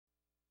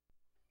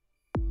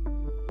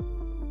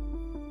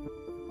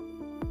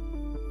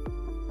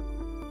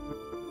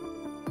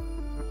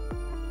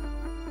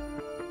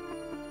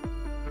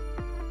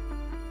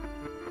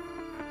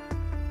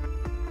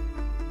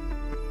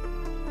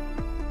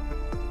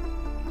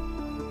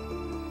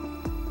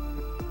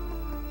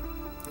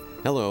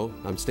Hello,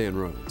 I'm Stan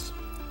Rhodes.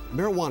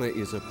 Marijuana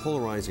is a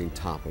polarizing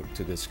topic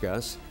to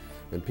discuss,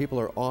 and people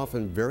are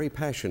often very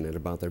passionate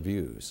about their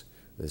views.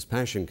 This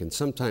passion can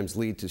sometimes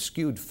lead to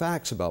skewed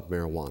facts about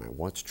marijuana,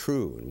 what's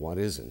true and what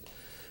isn't.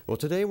 Well,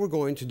 today we're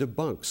going to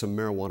debunk some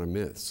marijuana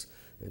myths.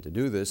 And to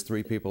do this,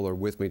 three people are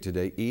with me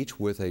today, each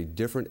with a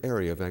different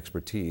area of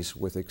expertise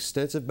with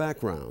extensive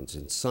backgrounds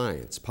in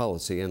science,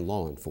 policy, and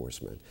law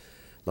enforcement.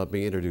 Let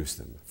me introduce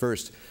them.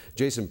 First,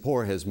 Jason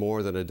Poore has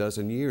more than a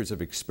dozen years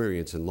of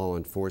experience in law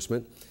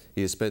enforcement.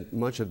 He has spent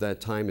much of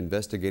that time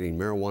investigating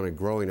marijuana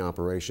growing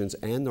operations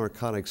and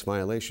narcotics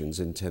violations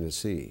in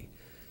Tennessee.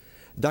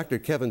 Dr.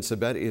 Kevin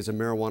Sabet is a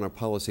marijuana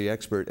policy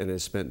expert and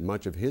has spent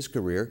much of his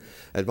career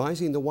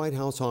advising the White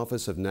House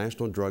Office of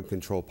National Drug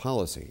Control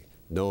Policy,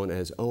 known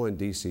as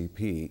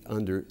ONDCP,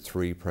 under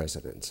 3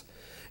 presidents.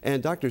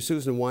 And Dr.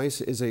 Susan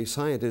Weiss is a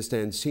scientist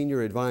and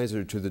senior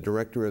advisor to the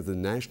director of the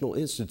National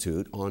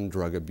Institute on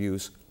Drug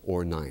Abuse,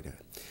 or NIDA.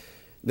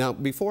 Now,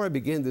 before I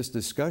begin this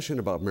discussion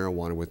about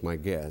marijuana with my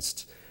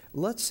guests,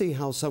 let's see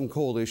how some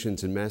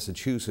coalitions in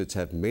Massachusetts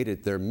have made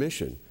it their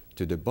mission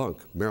to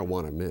debunk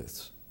marijuana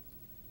myths.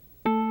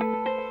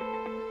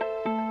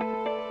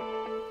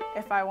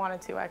 If I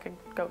wanted to, I could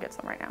go get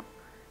some right now.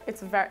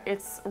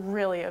 It's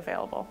really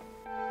available.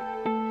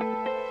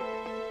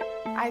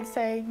 I'd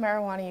say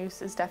marijuana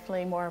use is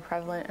definitely more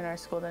prevalent in our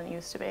school than it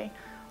used to be.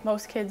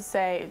 Most kids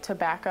say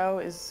tobacco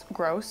is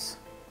gross,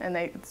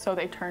 and so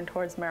they turn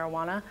towards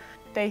marijuana.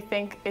 They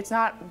think it's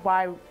not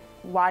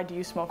why do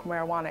you smoke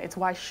marijuana, it's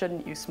why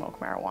shouldn't you smoke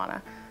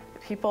marijuana.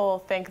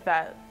 People think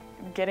that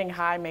getting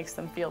high makes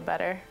them feel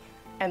better,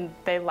 and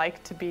they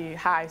like to be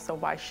high, so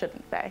why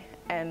shouldn't they?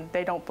 And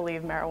they don't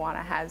believe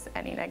marijuana has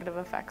any negative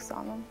effects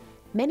on them.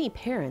 Many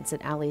parents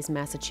at Alley's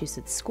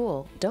Massachusetts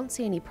school don't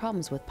see any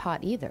problems with pot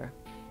either.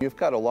 You've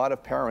got a lot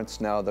of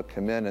parents now that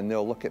come in and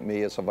they'll look at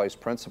me as a vice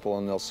principal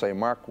and they'll say,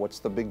 Mark, what's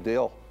the big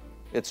deal?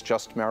 It's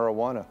just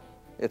marijuana.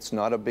 It's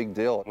not a big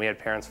deal. We had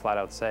parents flat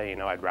out say,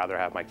 I'd rather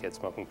have my kids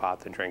smoking pot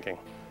than drinking.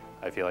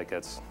 I feel like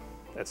it's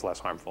less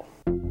harmful.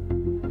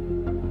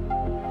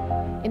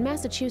 In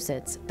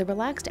Massachusetts, the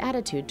relaxed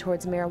attitude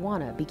towards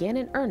marijuana began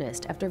in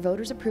earnest after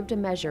voters approved a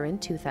measure in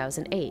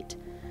 2008.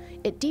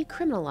 It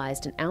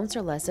decriminalized an ounce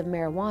or less of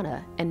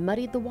marijuana and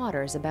muddied the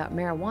waters about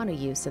marijuana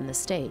use in the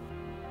state.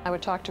 I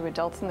would talk to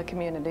adults in the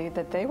community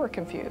that they were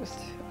confused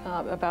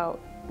about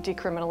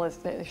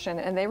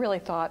decriminalization, and they really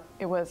thought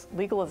it was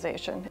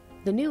legalization.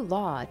 The new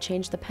law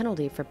changed the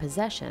penalty for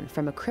possession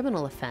from a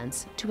criminal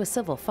offense to a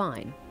civil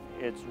fine.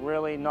 It's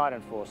really not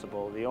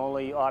enforceable. The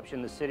only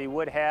option the city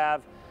would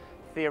have,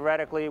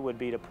 theoretically, would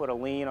be to put a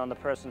lien on the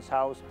person's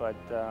house, but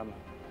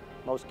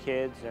most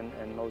kids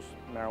and most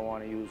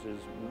marijuana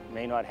users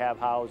may not have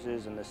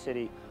houses, and the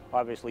city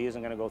obviously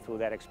isn't going to go through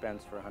that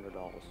expense for $100.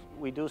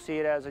 We do see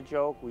it as a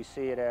joke. We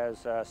see it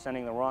as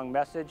sending the wrong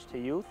message to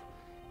youth,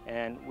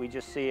 and we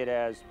just see it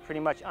as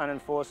pretty much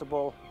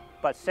unenforceable.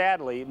 But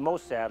sadly,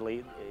 most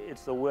sadly,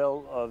 it's the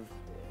will of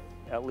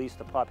at least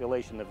the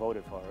population that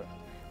voted for it.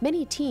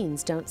 Many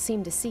teens don't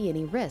seem to see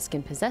any risk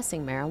in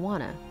possessing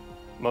marijuana.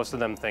 Most of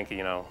them think,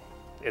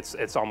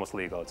 it's almost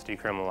legal. It's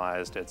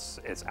decriminalized.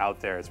 It's out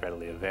there. It's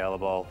readily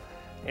available,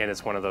 and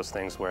it's one of those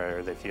things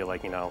where they feel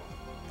like,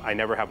 I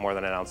never have more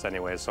than an ounce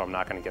anyway, so I'm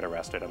not going to get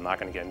arrested. I'm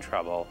not going to get in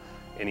trouble.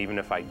 And even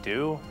if I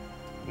do,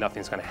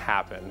 nothing's going to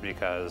happen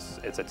because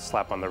it's a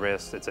slap on the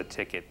wrist, it's a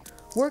ticket.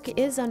 Work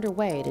is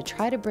underway to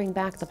try to bring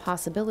back the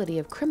possibility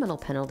of criminal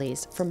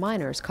penalties for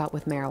minors caught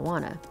with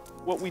marijuana.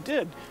 What we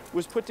did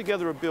was put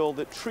together a bill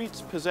that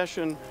treats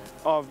possession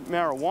of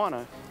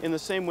marijuana in the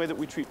same way that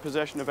we treat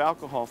possession of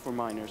alcohol for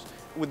minors,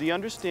 with the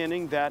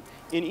understanding that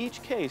in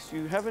each case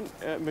you haven't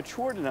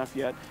matured enough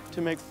yet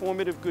to make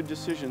formative good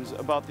decisions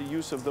about the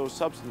use of those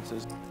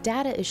substances.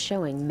 Data is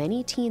showing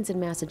many teens in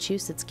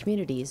Massachusetts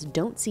communities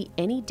don't see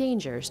any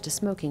dangers to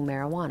smoking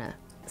marijuana.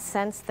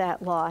 Since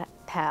that law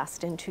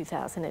passed in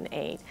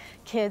 2008,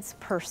 kids'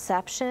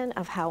 perception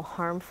of how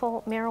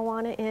harmful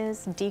marijuana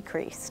is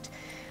decreased.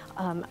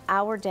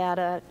 Our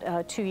data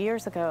 2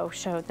 years ago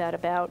showed that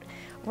about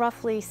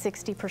roughly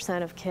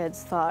 60% of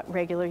kids thought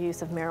regular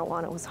use of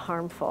marijuana was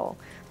harmful.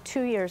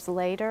 2 years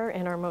later,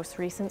 in our most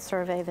recent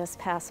survey this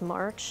past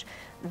March,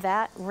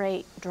 that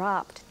rate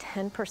dropped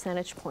 10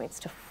 percentage points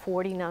to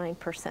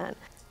 49%.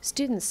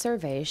 Student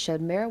surveys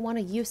showed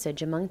marijuana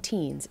usage among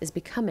teens is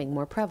becoming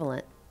more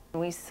prevalent.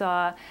 We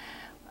saw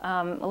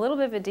a little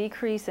bit of a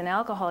decrease in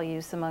alcohol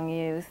use among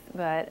youth,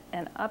 but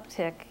an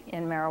uptick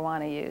in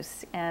marijuana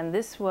use. And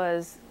this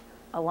was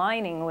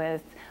aligning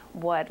with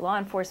what law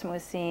enforcement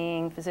was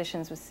seeing,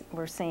 physicians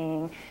were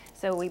seeing.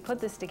 So we put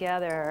this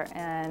together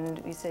and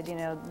we said,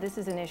 this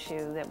is an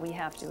issue that we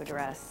have to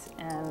address,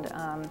 and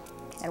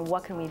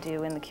what can we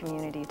do in the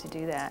community to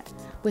do that?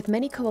 With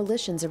many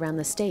coalitions around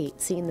the state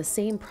seeing the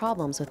same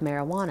problems with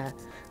marijuana,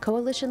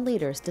 coalition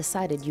leaders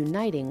decided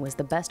uniting was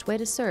the best way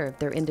to serve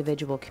their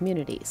individual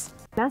communities.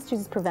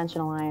 Massachusetts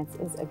Prevention Alliance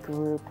is a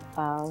group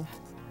of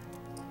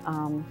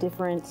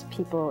different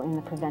people in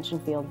the prevention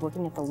field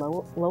working at the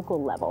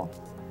local level,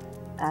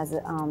 as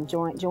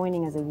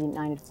joining as a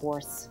united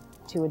force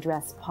to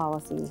address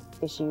policy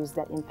issues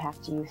that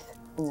impact youth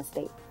in the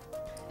state.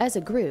 As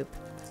a group,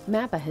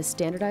 MAPA has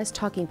standardized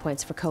talking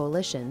points for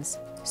coalitions,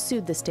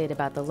 sued the state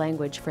about the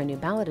language for a new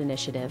ballot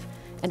initiative,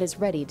 and is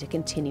ready to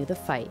continue the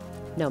fight,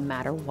 no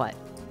matter what.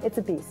 It's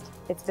a beast.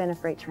 It's been a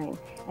freight train,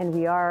 and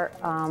we are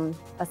a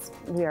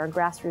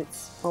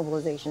grassroots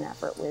mobilization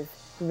effort with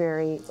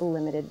very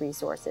limited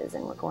resources,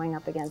 and we're going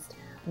up against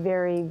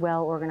very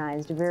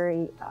well-organized,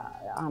 very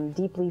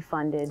deeply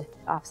funded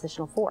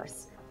oppositional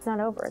force. It's not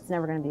over. It's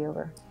never going to be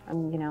over.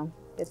 You know,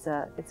 it's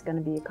going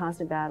to be a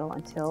constant battle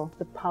until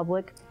the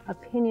public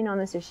opinion on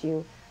this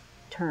issue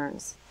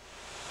turns.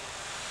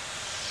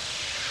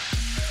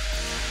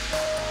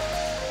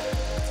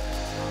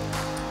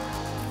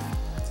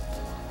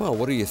 Well,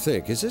 what do you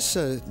think? Is this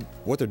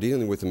what they're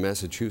dealing with in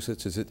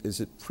Massachusetts? Is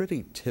it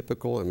pretty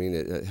typical? I mean,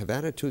 have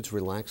attitudes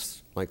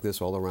relaxed like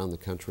this all around the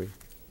country?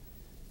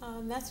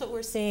 That's what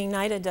we're seeing.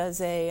 NIDA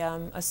does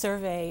a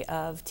survey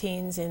of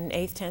teens in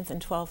 8th, 10th,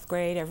 and 12th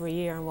grade every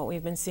year, and what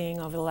we've been seeing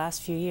over the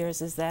last few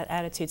years is that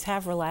attitudes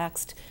have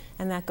relaxed,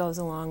 and that goes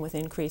along with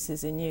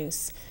increases in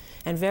use.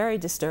 And very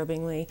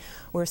disturbingly,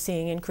 we're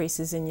seeing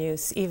increases in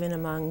use even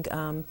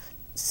among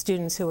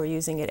students who are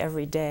using it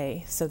every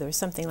day. So there's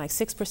something like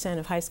 6%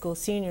 of high school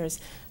seniors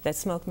that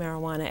smoke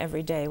marijuana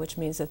every day, which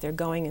means that they're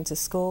going into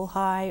school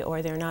high,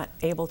 or they're not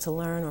able to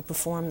learn or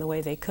perform the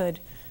way they could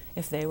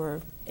if they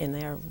were in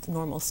their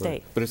normal state.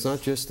 Right. But it's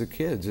not just the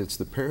kids, it's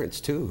the parents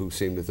too who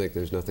seem to think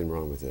there's nothing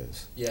wrong with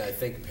this. Yeah, I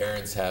think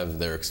parents have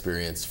their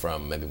experience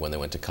from maybe when they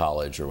went to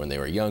college or when they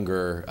were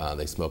younger.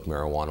 They smoked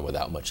marijuana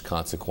without much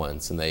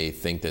consequence, and they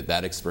think that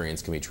that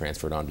experience can be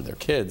transferred onto their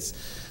kids.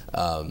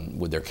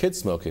 With their kids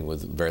smoking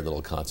with very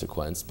little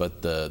consequence.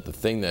 But the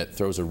thing that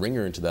throws a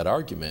ringer into that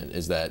argument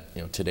is that,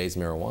 you know, today's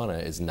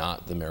marijuana is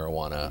not the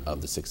marijuana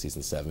of the 60s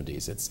and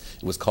 70s.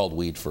 It was called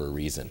weed for a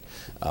reason.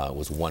 It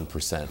was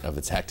 1% of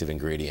its active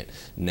ingredient.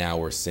 Now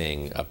we're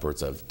seeing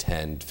upwards of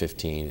 10,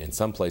 15, in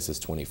some places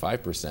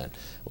 25%.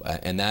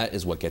 And that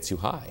is what gets you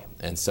high.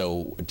 And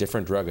so a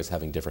different drug is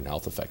having different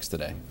health effects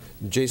today.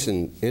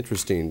 Jason,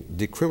 interesting,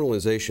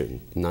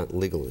 decriminalization, not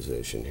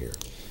legalization here.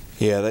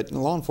 Yeah, that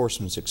law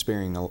enforcement's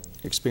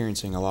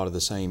experiencing a lot of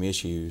the same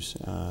issues.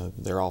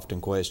 They're often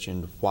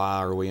questioned, why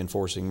are we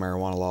enforcing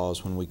marijuana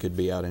laws when we could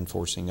be out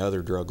enforcing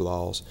other drug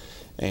laws?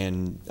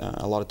 And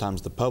a lot of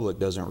times the public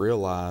doesn't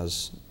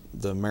realize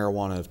the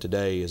marijuana of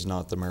today is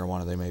not the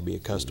marijuana they may be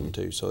accustomed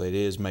to. So it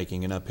is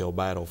making an uphill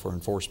battle for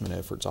enforcement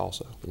efforts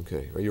also.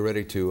 Okay, are you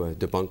ready to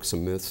debunk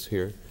some myths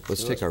here?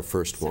 Let's take our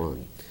first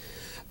one.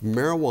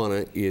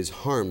 Marijuana is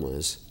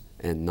harmless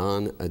and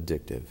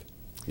non-addictive.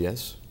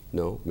 Yes?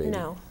 No? Maybe?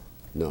 No.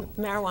 No.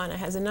 Marijuana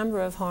has a number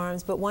of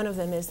harms, but one of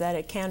them is that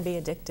it can be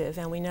addictive.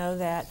 And we know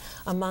that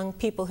among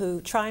people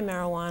who try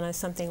marijuana,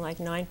 something like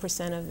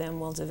 9% of them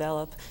will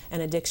develop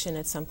an addiction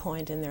at some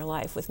point in their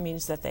life, which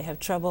means that they have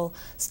trouble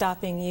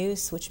stopping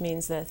use, which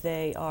means that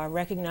they are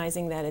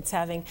recognizing that it's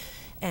having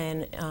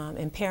an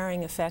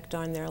impairing effect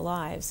on their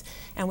lives.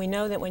 And we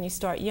know that when you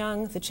start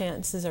young, the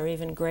chances are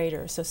even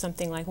greater. So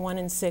something like 1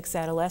 in 6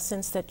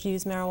 adolescents that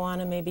use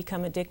marijuana may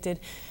become addicted,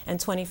 and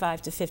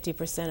 25 to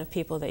 50% of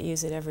people that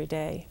use it every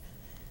day.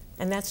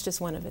 And that's just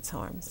one of its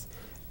harms.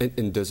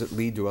 And does it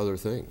lead to other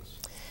things?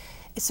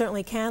 It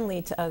certainly can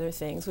lead to other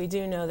things. We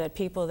do know that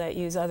people that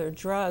use other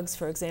drugs,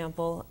 for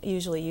example,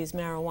 usually use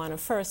marijuana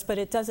first, but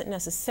it doesn't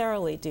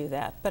necessarily do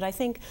that. But I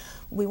think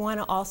we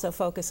want to also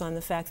focus on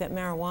the fact that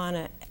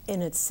marijuana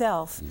in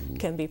itself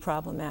can be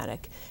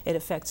problematic. It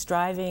affects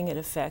driving, it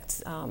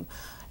affects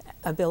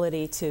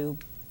ability to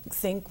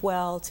think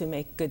well, to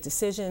make good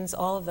decisions,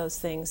 all of those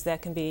things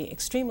that can be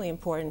extremely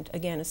important,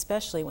 again,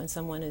 especially when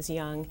someone is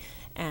young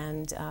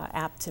and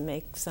apt to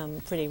make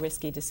some pretty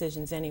risky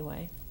decisions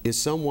anyway. Is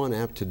someone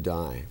apt to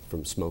die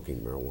from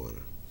smoking marijuana?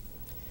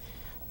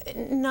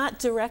 Not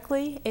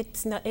directly.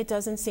 It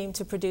doesn't seem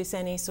to produce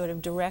any sort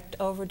of direct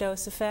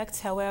overdose effects.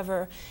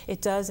 However,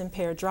 it does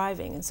impair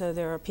driving, and so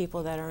there are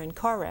people that are in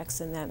car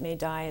wrecks and that may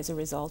die as a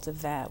result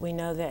of that. We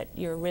know that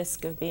your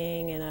risk of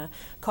being in a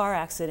car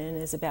accident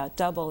is about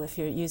double if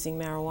you're using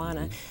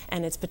marijuana,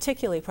 and it's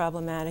particularly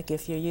problematic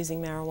if you're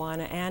using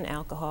marijuana and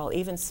alcohol.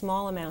 Even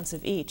small amounts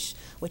of each,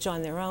 which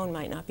on their own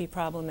might not be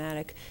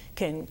problematic,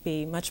 can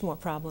be much more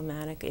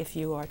problematic if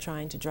you are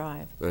trying to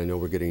drive. I know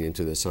we're getting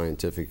into the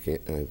scientific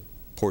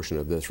portion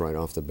of this right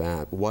off the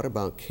bat. What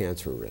about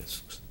cancer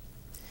risks?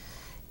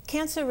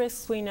 Cancer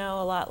risks we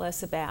know a lot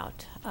less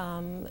about.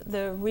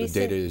 The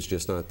data is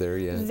just not there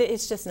yet?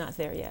 It's just not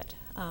there yet.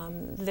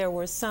 There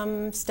were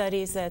some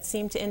studies that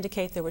seem to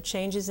indicate there were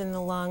changes in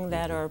the lung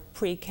that are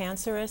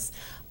precancerous,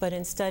 but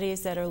in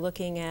studies that are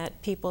looking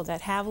at people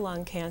that have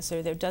lung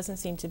cancer, there doesn't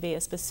seem to be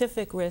a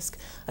specific risk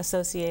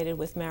associated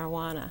with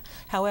marijuana.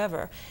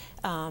 However,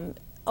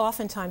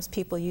 oftentimes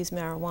people use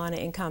marijuana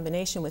in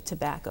combination with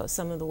tobacco.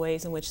 Some of the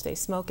ways in which they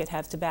smoke it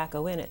have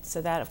tobacco in it,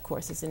 so that of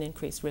course is an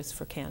increased risk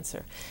for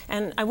cancer.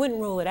 And I wouldn't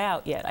rule it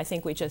out yet. I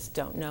think we just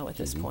don't know at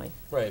this point.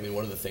 Right. I mean,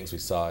 one of the things we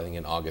saw, I think,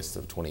 in August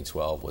of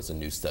 2012 was a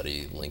new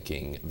study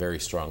very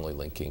strongly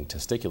linking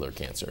testicular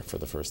cancer for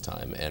the first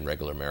time and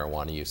regular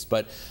marijuana use.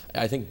 But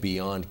I think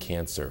beyond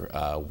cancer,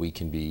 we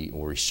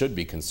should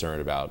be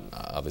concerned about,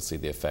 obviously,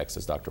 the effects,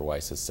 as Dr.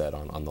 Weiss has said,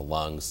 on the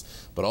lungs,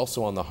 but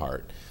also on the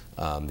heart.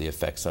 The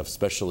effects of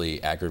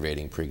especially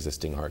aggravating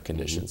pre-existing heart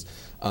conditions.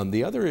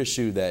 The other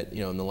issue that,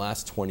 in the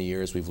last 20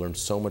 years we've learned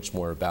so much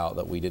more about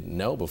that we didn't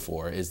know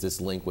before is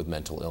this link with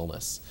mental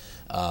illness,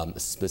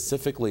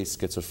 specifically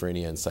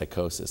schizophrenia and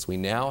psychosis. We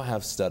now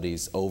have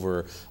studies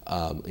over,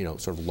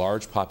 sort of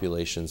large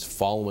populations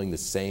following the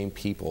same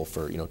people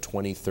for,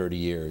 20, 30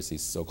 years,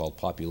 these so-called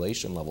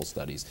population level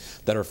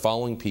studies that are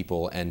following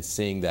people and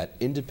seeing that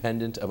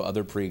independent of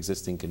other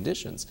pre-existing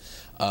conditions,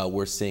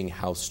 we're seeing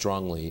how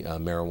strongly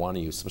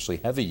marijuana use, especially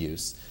heavy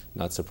use,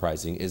 not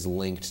surprising, is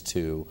linked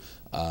to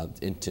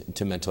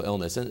mental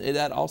illness. And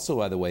that also,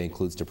 by the way,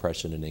 includes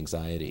depression and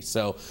anxiety.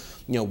 So,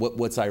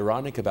 what's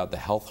ironic about the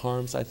health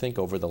harms, I think,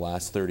 over the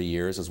last 30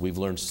 years is we've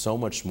learned so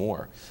much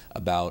more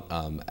about,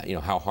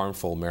 how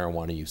harmful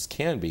marijuana use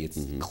can be. It's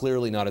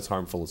clearly not as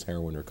harmful as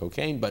heroin or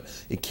cocaine, but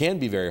it can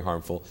be very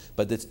harmful,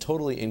 but it's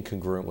totally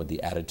incongruent with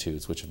the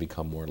attitudes which have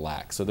become more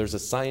lax. So there's a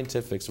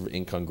scientific sort of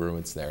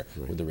incongruence there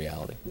with the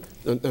reality.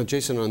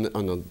 Jason, on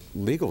the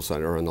legal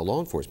side or on the law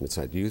enforcement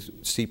side, do you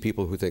see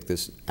people who think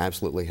this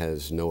absolutely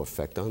has no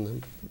effect on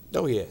them?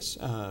 Oh yes,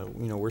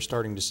 we're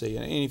starting to see,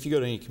 and if you go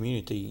to any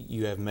community,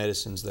 you have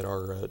medicines that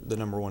are the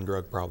 #1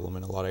 drug problem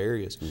in a lot of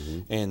areas,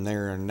 and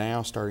they're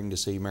now starting to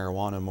see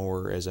marijuana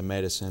more as a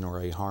medicine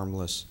or a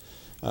harmless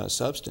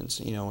substance.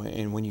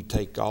 And when you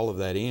take all of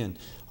that in,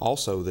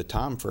 also the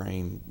time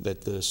frame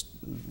that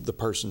the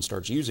person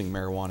starts using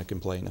marijuana can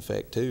play an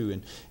effect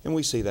too, and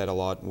we see that a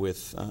lot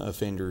with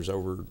offenders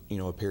over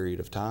a period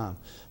of time.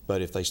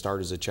 But if they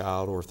start as a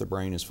child, or if the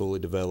brain is fully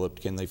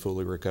developed, can they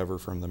fully recover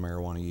from the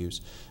marijuana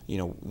use?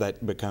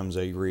 That becomes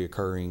a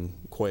reoccurring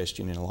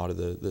question in a lot of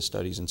the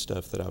studies and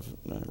stuff that I've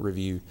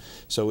reviewed.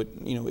 So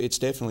it's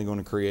definitely going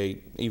to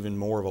create even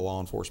more of a law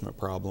enforcement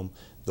problem,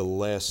 the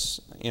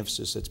less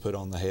emphasis that's put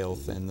on the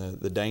health and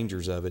the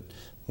dangers of it,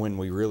 when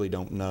we really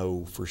don't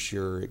know for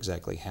sure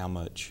exactly how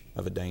much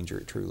of a danger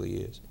it truly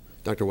is.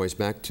 Dr. Weiss,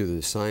 back to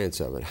the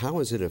science of it. How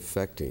is it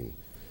affecting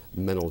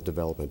mental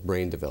development,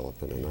 brain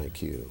development, and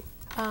IQ?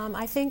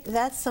 I think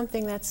that's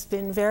something that's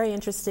been very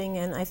interesting,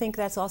 and I think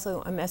that's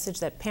also a message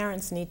that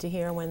parents need to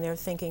hear when they're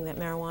thinking that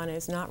marijuana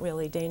is not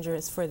really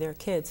dangerous for their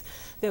kids.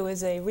 There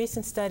was a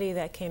recent study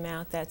that came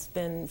out that's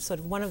been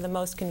sort of one of the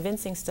most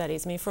convincing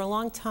studies. I mean, for a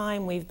long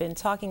time we've been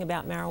talking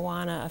about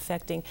marijuana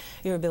affecting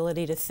your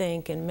ability to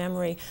think and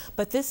memory,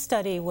 but this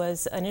study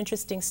was an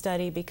interesting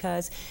study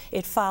because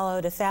it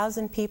followed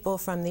 1,000 people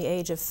from the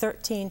age of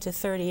 13 to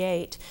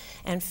 38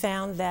 and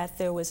found that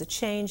there was a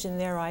change in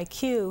their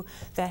IQ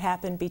that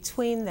happened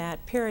between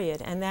that period,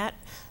 and that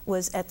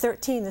was at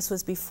 13. This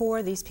was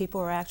before these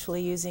people were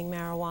actually using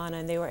marijuana,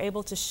 and they were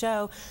able to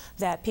show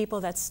that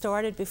people that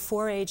started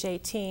before age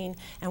 18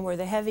 and were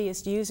the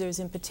heaviest users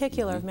in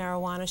particular of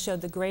marijuana showed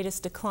the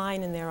greatest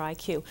decline in their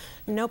IQ.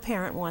 No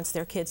parent wants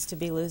their kids to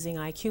be losing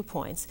IQ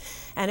points,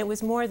 and it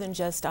was more than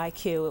just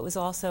IQ. It was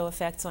also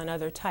effects on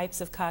other types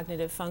of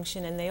cognitive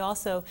function, and they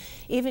also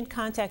even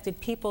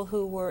contacted people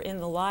who were in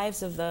the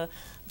lives of the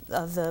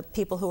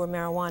people who were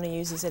marijuana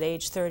users at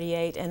age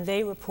 38, and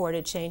they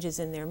reported changes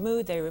in their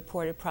mood. They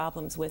reported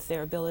problems with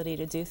their ability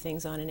to do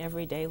things on an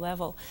everyday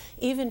level,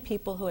 even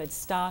people who had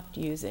stopped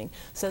using.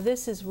 So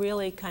this is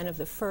really kind of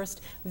the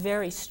first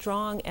very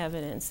strong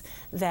evidence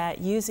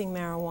that using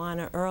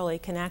marijuana early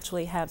can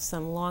actually have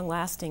some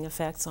long-lasting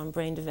effects on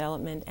brain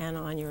development and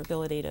on your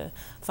ability to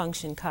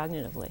function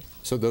cognitively.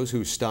 So those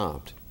who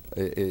stopped,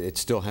 it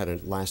still had a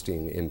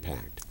lasting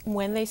impact?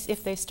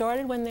 If they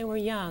started when they were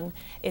young,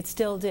 it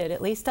still did,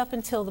 at least up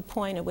until the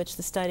point at which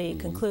the study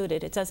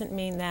concluded. It doesn't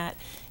mean that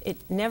it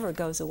never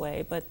goes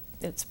away, but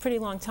it's a pretty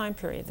long time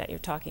period that you're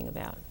talking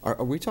about.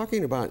 Are we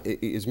talking about,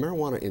 is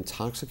marijuana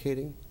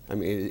intoxicating? I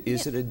mean,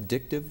 is it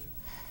addictive?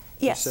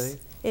 Yes,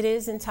 it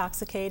is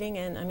intoxicating,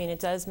 and I mean, it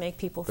does make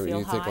people feel high.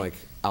 You think like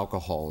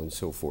alcohol and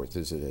so forth,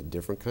 is it a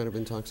different kind of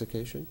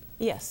intoxication?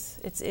 Yes,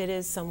 it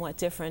is somewhat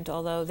different,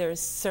 although there's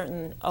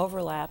certain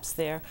overlaps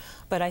there.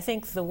 But I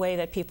think the way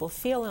that people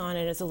feel on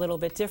it is a little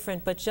bit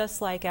different, but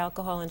just like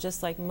alcohol and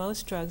just like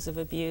most drugs of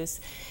abuse,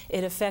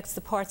 it affects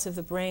the parts of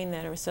the brain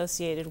that are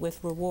associated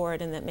with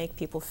reward and that make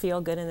people feel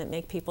good and that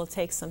make people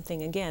take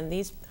something again.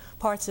 These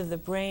parts of the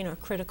brain are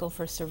critical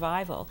for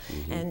survival,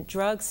 and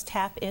drugs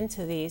tap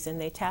into these,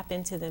 and they tap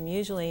into them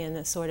usually in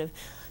a sort of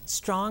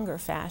stronger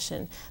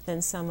fashion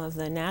than some of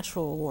the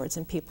natural rewards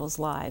in people's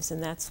lives.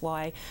 And that's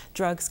why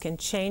drugs can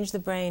change the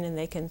brain, and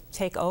they can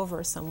take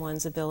over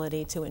someone's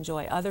ability to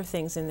enjoy other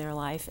things in their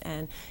life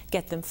and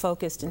get them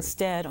focused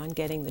instead on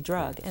getting the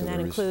drug. And that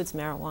includes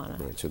marijuana.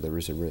 Right, so there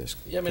is a risk.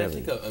 Yeah, I mean, I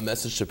think a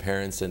message to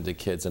parents and to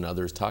kids and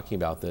others talking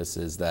about this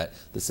is that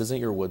this isn't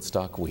your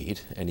Woodstock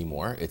weed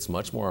anymore. It's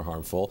much more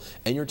harmful,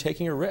 and you're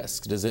taking a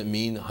risk. Does it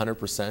mean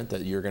 100%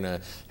 that you're going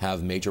to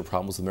have major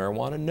problems with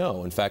marijuana?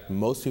 No. In fact,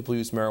 most people who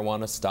use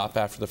marijuana stop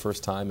after the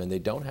first time, and they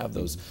don't have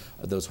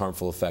those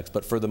harmful effects.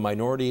 But for the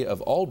minority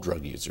of all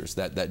drug users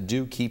that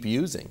do keep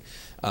using,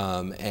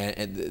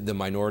 and the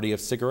minority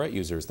of cigarette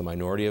users, the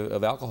minority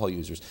of alcohol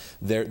users,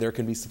 there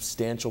can be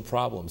substantial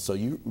problems. So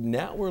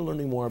now we're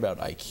learning more about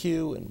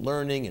IQ and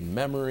learning and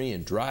memory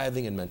and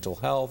driving and mental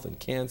health and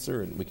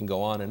cancer, and we can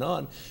go on and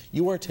on.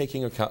 You are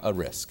taking a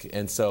risk.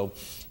 And so,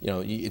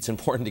 it's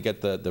important to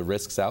get the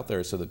risks out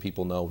there so that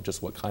people know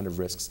just what kind of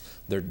risks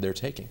they're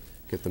taking.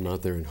 Get them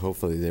out there, and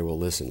hopefully they will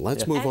listen.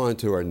 Let's move on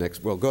to our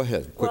next. Well, go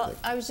ahead quickly. Well,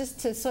 I was just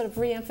to sort of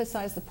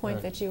re-emphasize the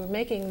point that you were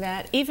making,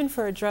 that even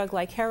for a drug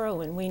like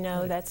heroin, we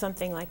know that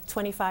something like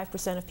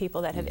 25% of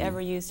people that have ever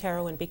used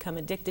heroin become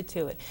addicted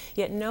to it.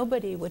 Yet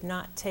nobody would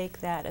not take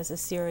that as a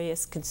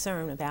serious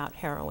concern about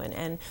heroin.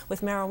 And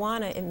with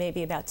marijuana, it may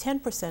be about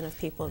 10% of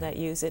people that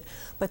use it,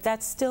 but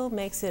that still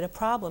makes it a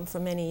problem for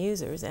many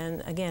users.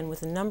 And again, with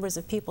the numbers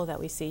of people that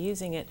we see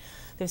using it,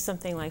 there's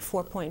something like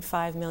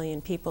 4.5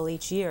 million people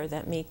each year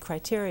that meet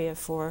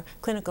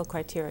clinical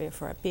criteria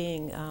for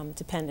being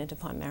dependent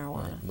upon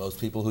marijuana. Right. Most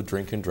people who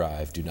drink and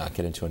drive do not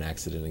get into an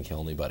accident and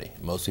kill anybody.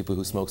 Most people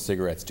who smoke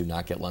cigarettes do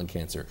not get lung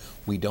cancer.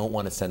 We don't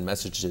want to send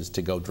messages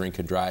to go drink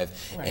and drive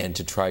and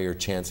to try your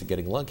chance at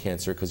getting lung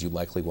cancer, because you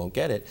likely won't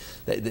get it.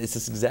 It's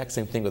this exact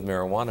same thing with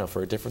marijuana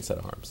for a different set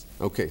of harms.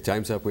 Okay,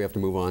 time's up. We have to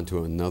move on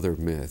to another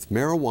myth.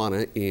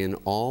 Marijuana in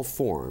all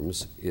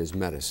forms is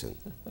medicine.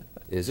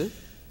 Is it?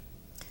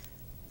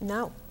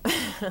 No.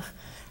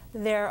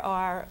 There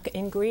are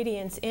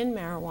ingredients in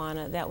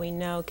marijuana that we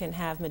know can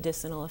have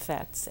medicinal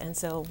effects, and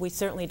so we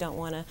certainly don't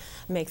want to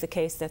make the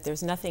case that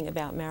there's nothing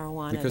about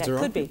marijuana that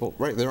could be.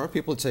 Right, there are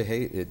people that say,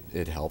 hey,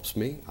 it helps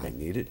me, I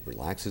need it,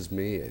 relaxes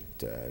me,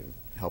 it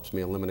helps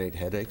me eliminate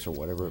headaches or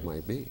whatever it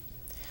might be.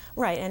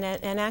 Right,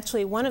 and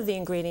actually one of the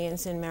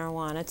ingredients in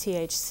marijuana,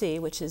 THC,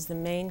 which is the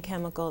main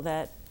chemical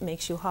that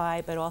makes you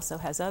high but also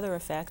has other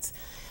effects,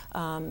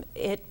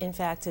 it, in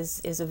fact,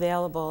 is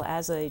available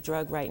as a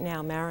drug right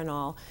now,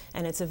 Marinol,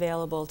 and it's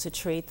available to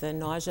treat the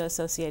nausea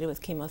associated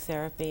with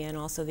chemotherapy and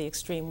also the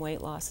extreme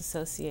weight loss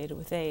associated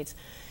with AIDS.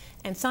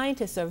 And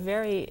scientists are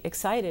very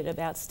excited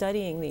about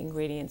studying the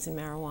ingredients in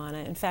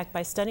marijuana. In fact,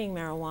 by studying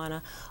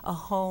marijuana, a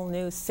whole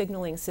new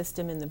signaling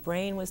system in the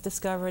brain was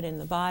discovered in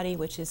the body,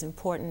 which is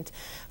important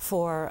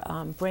for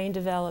brain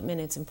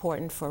development. It's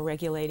important for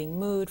regulating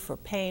mood, for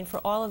pain, for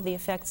all of the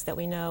effects that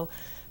we know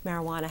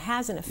marijuana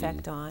has an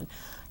effect on.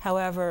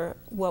 However,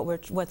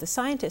 what the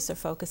scientists are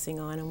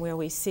focusing on and where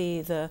we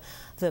see the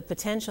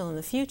potential in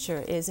the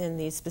future is in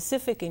these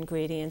specific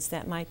ingredients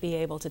that might be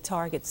able to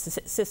target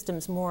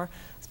systems more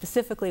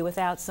specifically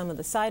without some of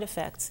the side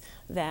effects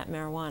that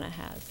marijuana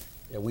has.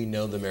 Yeah, we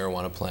know the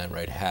marijuana plant,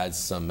 has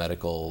some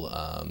medical,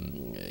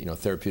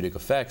 therapeutic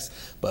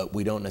effects, but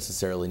we don't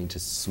necessarily need to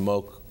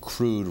smoke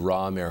crude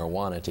raw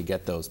marijuana to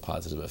get those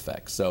positive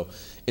effects. So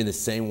in the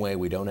same way,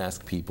 we don't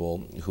ask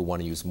people who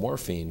want to use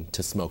morphine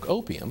to smoke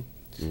opium,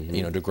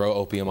 to grow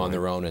opium on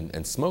their own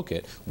and smoke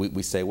it.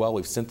 We say, well,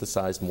 we've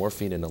synthesized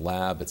morphine in a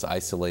lab, it's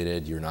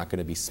isolated, you're not going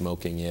to be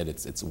smoking it,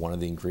 it's one of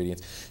the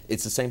ingredients.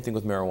 It's the same thing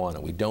with marijuana.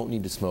 We don't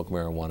need to smoke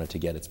marijuana to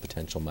get its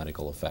potential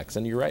medical effects.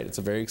 And you're right, it's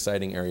a very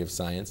exciting area of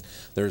science.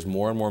 There's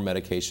more and more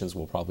medications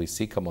we'll probably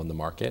see come on the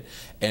market,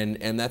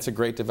 and that's a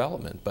great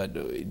development, but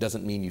it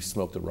doesn't mean you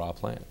smoke the raw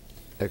plant.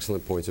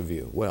 Excellent points of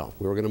view. Well,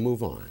 we're going to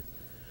move on.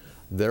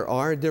 There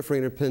are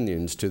differing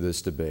opinions to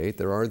this debate.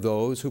 There are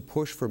those who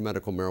push for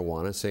medical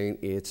marijuana, saying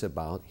it's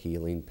about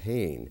healing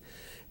pain.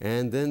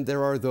 And then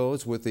there are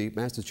those with the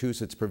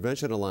Massachusetts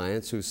Prevention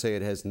Alliance who say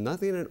it has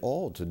nothing at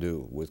all to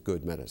do with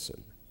good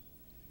medicine.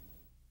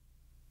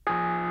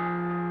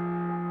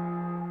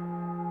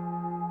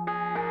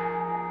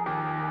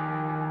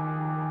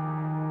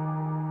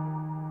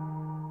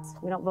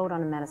 We don't vote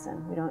on a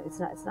medicine. We don't. It's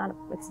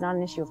not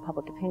an issue of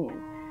public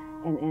opinion.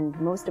 And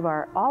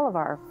all of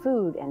our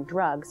food and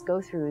drugs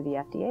go through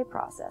the FDA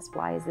process.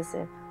 Why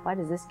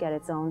does this get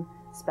its own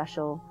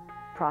special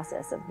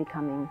process of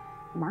becoming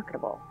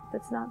marketable?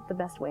 That's not the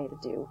best way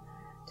to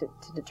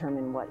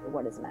determine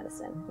what is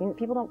medicine. I mean,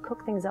 people don't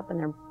cook things up in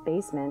their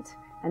basement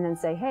and then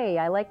say, hey,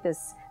 I like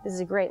this, this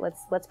is great,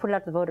 let's put it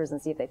out to the voters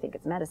and see if they think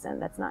it's medicine.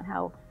 That's not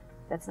how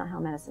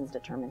medicine's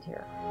determined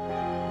here.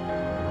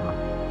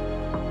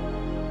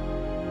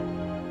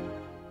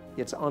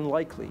 It's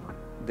unlikely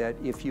that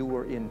if you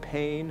were in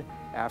pain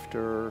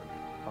after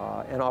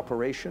an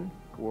operation,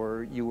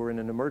 or you were in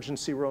an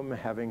emergency room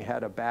having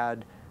had a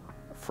bad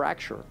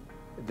fracture,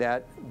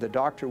 that the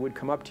doctor would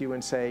come up to you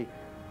and say,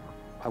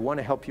 I want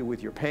to help you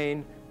with your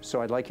pain, so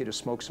I'd like you to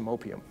smoke some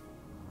opium.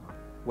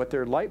 what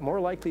they're more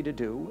likely to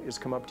do is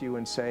come up to you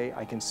and say,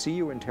 I can see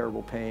you're in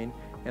terrible pain,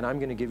 and I'm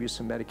going to give you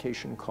some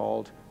medication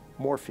called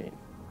morphine.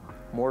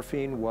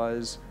 Morphine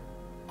was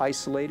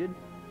isolated,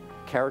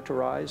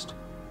 characterized,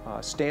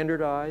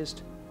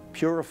 standardized,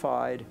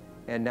 purified,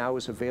 and now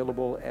is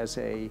available as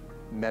a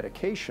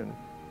medication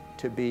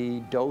to be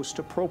dosed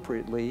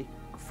appropriately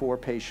for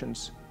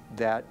patients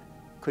that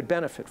could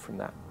benefit from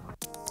that.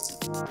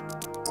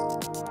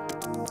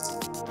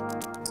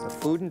 The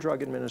Food and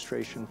Drug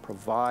Administration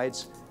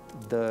provides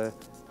the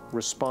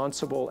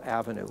responsible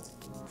avenue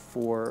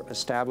for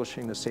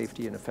establishing the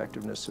safety and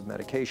effectiveness of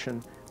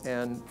medication,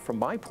 and from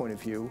my point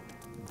of view,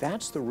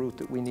 that's the route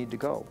that we need to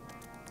go.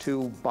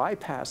 To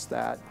bypass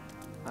that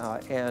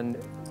and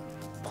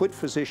put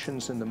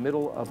physicians in the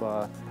middle of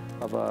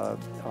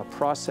a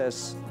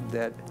process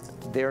that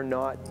they're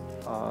not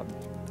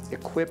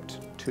equipped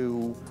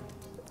to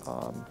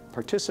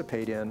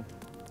participate in,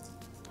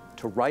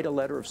 to write a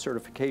letter of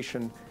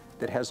certification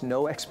that has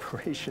no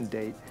expiration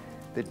date,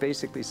 that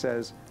basically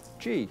says,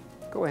 gee,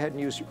 go ahead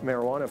and use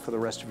marijuana for the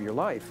rest of your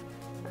life.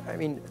 I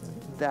mean,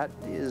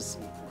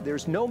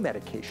 there's no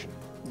medication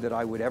that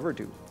I would ever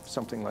do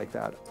something like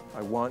that.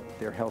 I want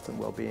their health and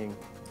well-being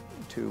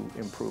to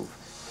improve.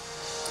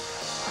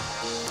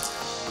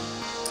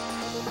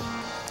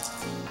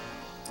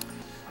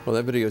 Well,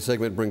 that video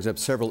segment brings up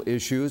several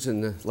issues,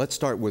 and let's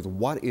start with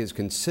what is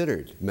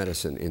considered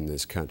medicine in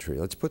this country.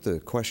 Let's put the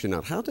question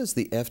out, how does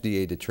the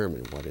FDA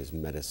determine what is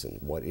medicine,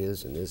 what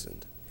is and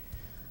isn't?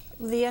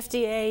 The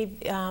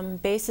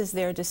FDA bases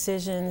their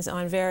decisions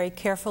on very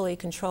carefully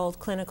controlled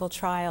clinical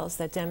trials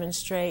that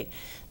demonstrate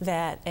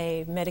that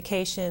a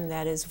medication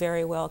that is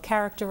very well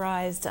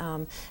characterized,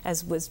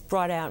 as was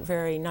brought out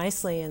very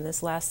nicely in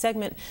this last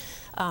segment,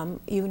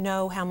 you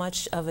know how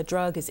much of a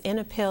drug is in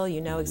a pill, you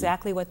know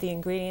exactly what the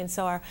ingredients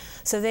are.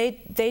 So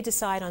they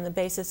decide on the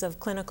basis of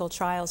clinical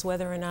trials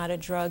whether or not a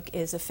drug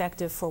is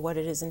effective for what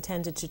it is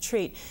intended to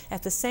treat.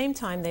 At the same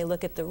time, they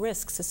look at the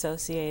risks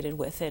associated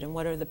with it and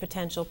what are the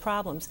potential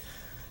problems.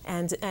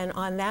 And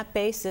on that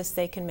basis,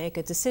 they can make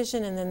a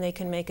decision, and then they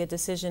can make a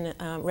decision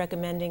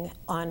recommending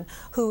on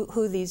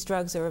who these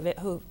drugs are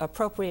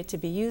appropriate to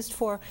be used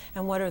for,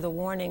 and what are the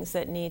warnings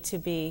that need to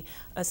be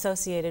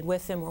associated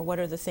with them, or what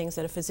are the things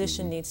that a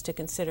physician needs to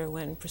consider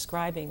when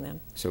prescribing them.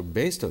 So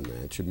based on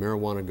that, should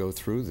marijuana go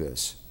through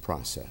this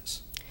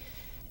process?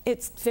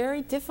 It's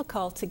very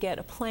difficult to get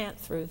a plant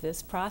through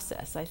this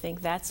process. I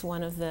think that's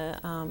one of the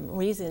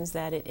reasons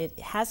that it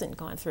hasn't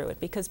gone through it,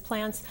 because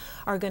plants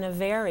are going to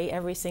vary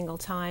every single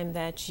time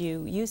that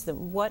you use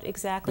them. What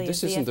exactly But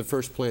this isn't the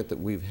first plant that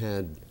we've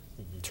had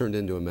turned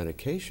into a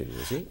medication,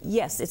 is it?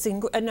 Yes, it's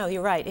no,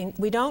 you're right.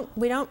 We don't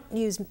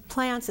use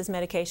plants as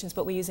medications,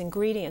 but we use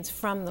ingredients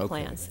from the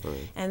plants,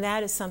 right. And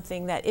that is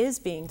something that is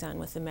being done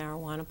with the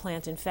marijuana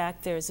plant. In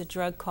fact, there's a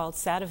drug called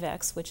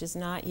Sativex, which is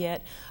not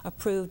yet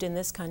approved in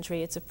this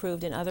country. It's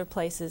approved in other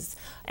places,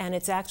 and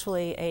it's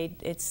actually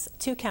it's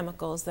two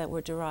chemicals that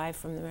were derived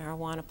from the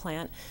marijuana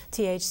plant,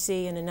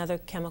 THC and another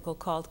chemical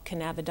called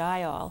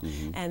cannabidiol,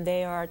 and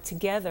they are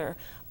together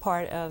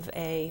part of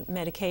a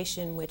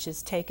medication which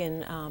is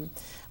taken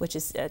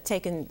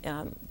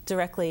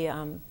directly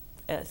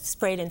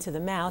sprayed into the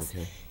mouth,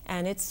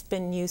 and it's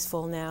been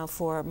useful now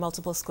for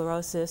multiple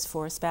sclerosis,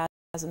 for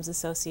spasms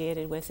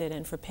associated with it,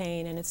 and for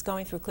pain, and it's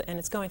going through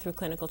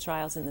clinical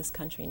trials in this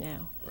country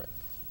now. Right.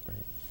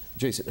 Right.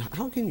 Jason,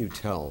 how can you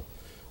tell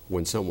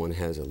when someone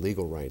has a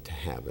legal right to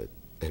have it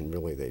and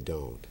really they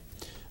don't?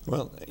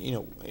 Well, you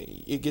know,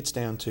 it gets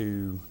down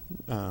to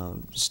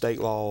state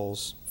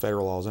laws,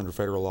 federal laws. Under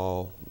federal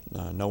law,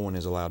 no one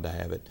is allowed to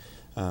have it.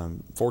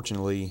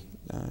 Fortunately,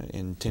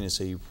 in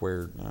Tennessee,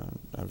 where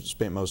I've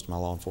spent most of my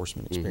law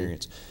enforcement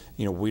experience,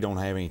 you know, we don't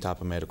have any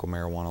type of medical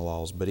marijuana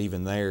laws, but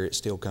even there, it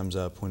still comes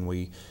up when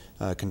we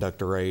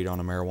conduct a raid on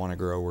a marijuana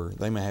grower.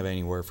 They may have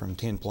anywhere from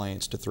 10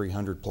 plants to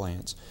 300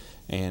 plants.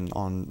 And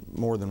on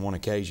more than one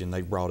occasion,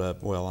 they've brought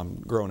up, well, I'm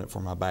growing it for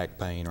my back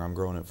pain, or I'm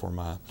growing it for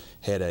my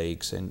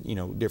headaches, and, you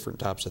know, different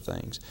types of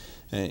things.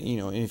 You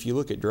know, and if you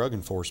look at drug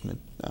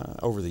enforcement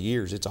over the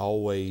years, it's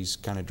always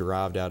kind of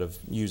derived out of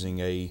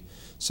using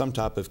some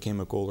type of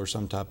chemical or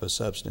some type of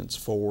substance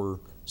for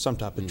some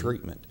type of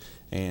treatment.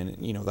 And,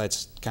 you know,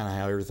 that's kind of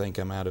how everything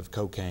come out of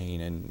cocaine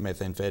and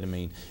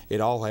methamphetamine.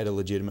 It all had a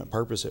legitimate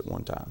purpose at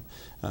one time.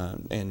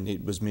 And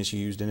it was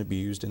misused and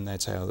abused, and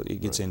that's how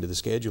it gets into the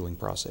scheduling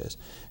process.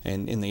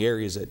 And in the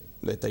areas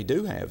that they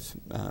do have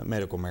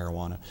medical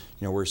marijuana,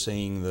 you know, we're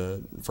seeing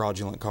the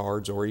fraudulent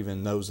cards, or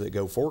even those that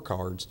go for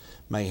cards,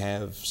 may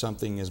have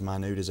something as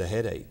minute as a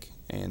headache.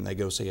 And they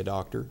go see a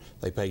doctor,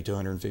 they pay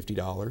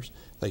 $250,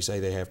 they say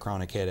they have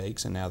chronic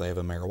headaches, and now they have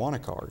a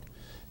marijuana card.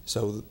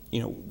 So,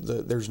 you know,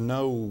 there's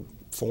no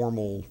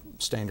formal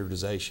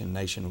standardization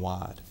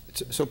nationwide.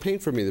 So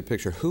paint for me the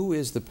picture. Who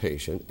is the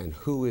patient and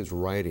who is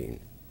writing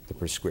the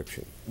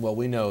prescription? Well,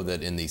 we know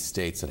that in these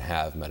states that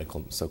have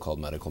so-called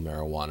medical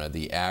marijuana,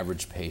 the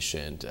average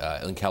patient,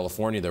 in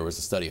California there was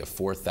a study of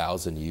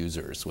 4,000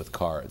 users with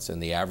cards,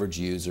 and the average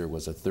user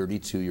was a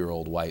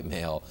 32-year-old white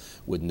male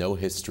with no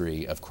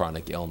history of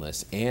chronic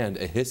illness and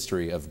a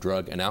history of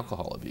drug and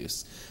alcohol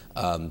abuse.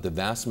 The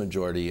vast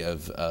majority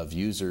of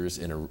users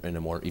in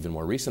a even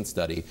more recent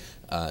study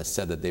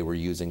said that they were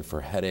using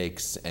for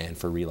headaches and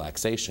for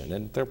relaxation,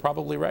 and they're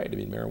probably right. I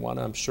mean,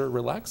 marijuana, I'm sure,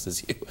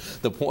 relaxes you.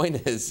 The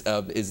point is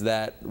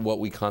that what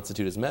we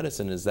constitute as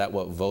medicine? Is that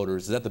what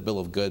voters? Is that the bill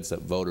of goods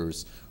that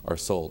voters are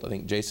sold? I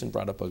think Jason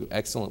brought up an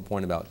excellent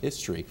point about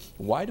history.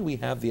 Why do we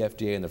have the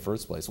FDA in the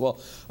first place? Well,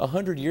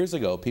 100 years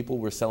ago, people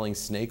were selling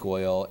snake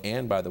oil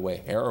and, by the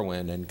way,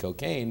 heroin and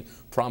cocaine,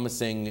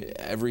 promising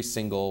every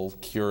single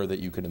cure that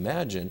you could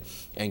imagine.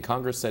 And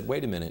Congress said,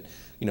 wait a minute,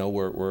 you know,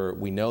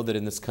 we know that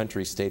in this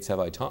country states have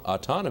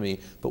autonomy,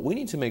 but we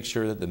need to make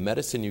sure that the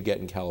medicine you get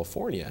in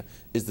California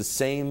is the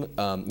same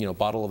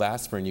bottle of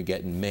aspirin you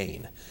get in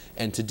Maine.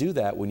 And to do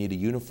that, we need a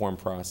uniform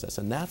process,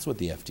 and that's what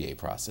the FDA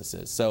process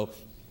is. So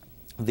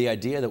the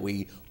idea that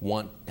we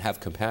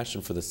have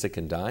compassion for the sick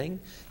and dying,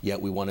 yet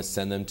we want to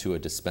send them to a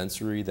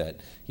dispensary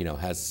that, you know,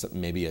 has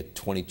maybe a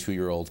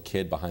 22-year-old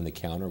kid behind the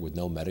counter with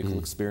no medical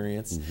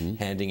experience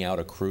handing out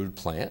a crude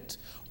plant,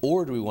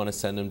 or do we want to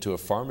send them to a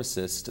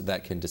pharmacist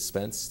that can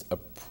dispense a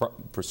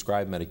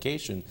prescribed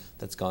medication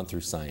that's gone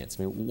through science?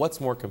 I mean,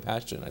 what's more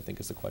compassion, I think,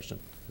 is the question.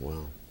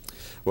 Wow.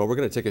 Well, we're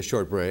going to take a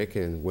short break,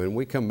 and when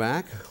we come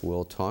back,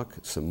 we'll talk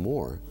some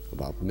more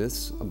about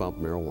myths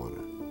about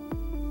marijuana.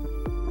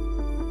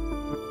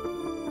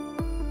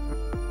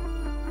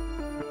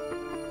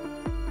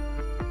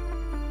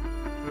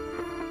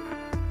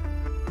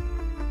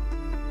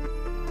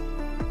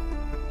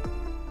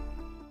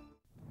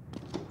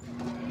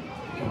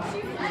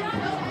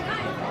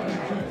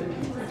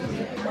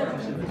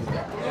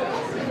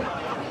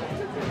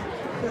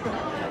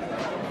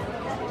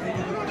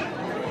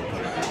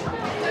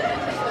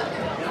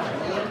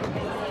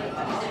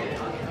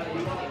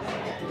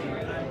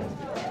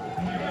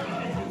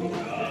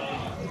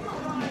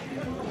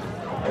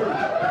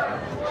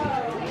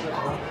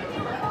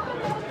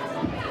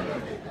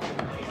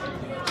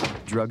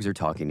 Drugs are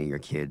talking to your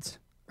kids.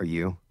 Are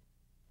you?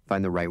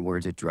 Find the right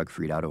words at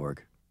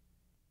drugfree.org.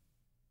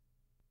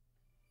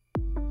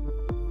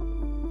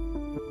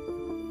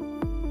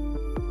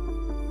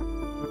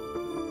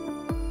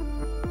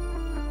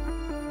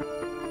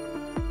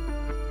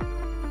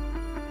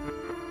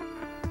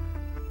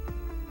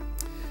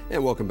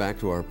 And welcome back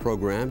to our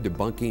program,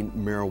 Debunking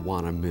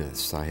Marijuana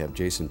Myths. I have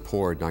Jason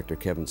Poor, Dr.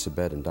 Kevin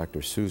Sabet, and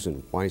Dr.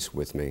 Susan Weiss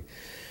with me.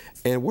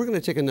 And we're going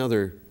to take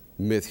another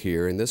myth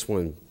here, and this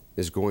one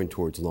is going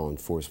towards law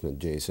enforcement,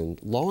 Jason.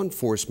 Law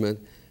enforcement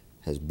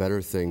has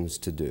better things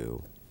to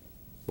do.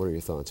 What are your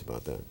thoughts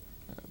about that?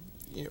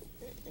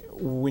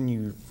 When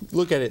you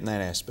look at it in that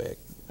aspect,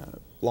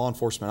 law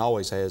enforcement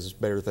always has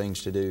better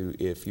things to do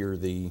if you're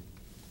the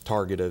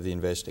target of the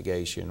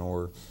investigation,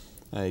 or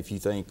if you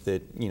think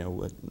that, you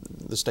know,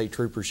 the state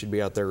troopers should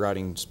be out there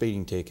writing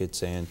speeding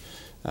tickets, and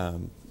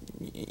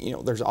you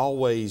know, there's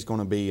always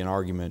going to be an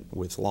argument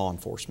with law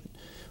enforcement.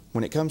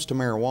 When it comes to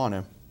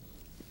marijuana,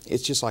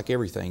 it's just like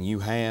everything. You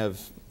have,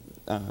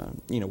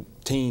 you know,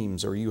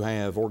 teams, or you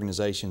have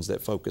organizations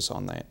that focus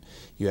on that.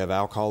 You have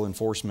alcohol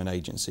enforcement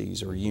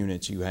agencies or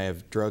units. You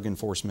have drug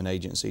enforcement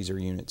agencies or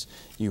units.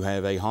 You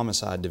have a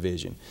homicide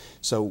division.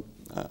 So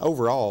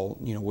overall,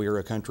 you know, we're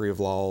a country of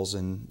laws,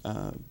 and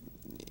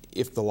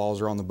if the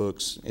laws are on the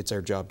books, it's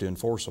our job to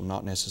enforce them,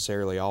 not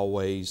necessarily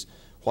always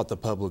what the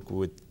public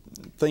would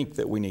think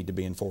that we need to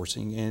be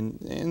enforcing.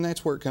 And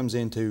that's where it comes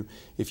into,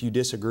 if you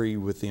disagree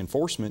with the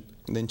enforcement,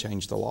 then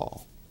change the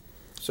law.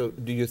 So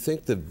do you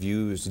think the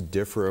views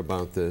differ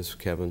about this,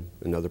 Kevin,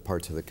 in other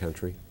parts of the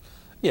country?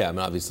 Yeah, I mean,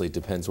 obviously it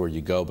depends where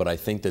you go, but I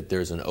think that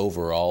there's an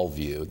overall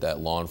view that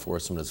law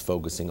enforcement is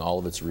focusing all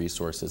of its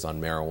resources on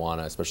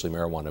marijuana, especially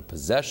marijuana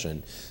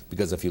possession,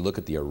 because if you look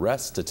at the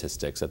arrest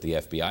statistics that the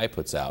FBI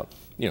puts out,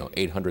 you know,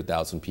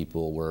 800,000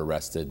 people were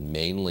arrested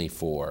mainly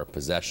for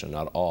possession,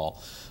 not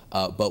all.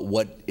 But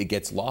what it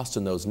gets lost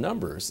in those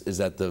numbers is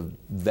that the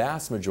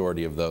vast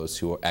majority of those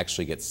who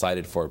actually get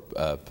cited for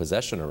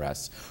possession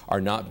arrests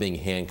are not being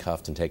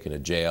handcuffed and taken to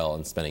jail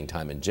and spending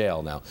time in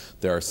jail. Now,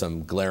 there are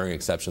some glaring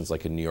exceptions,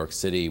 like in New York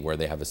City, where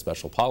they have a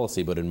special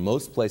policy, but in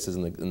most places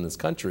in this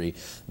country,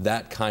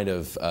 that kind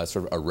of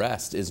sort of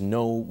arrest is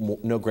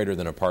no greater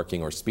than a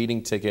parking or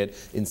speeding ticket.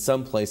 In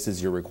some places,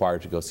 you're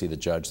required to go see the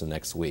judge the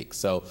next week.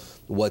 So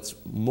what's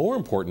more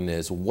important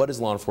is, what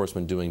is law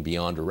enforcement doing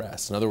beyond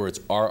arrest? In other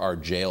words, are our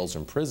jails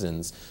and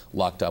prisons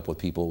locked up with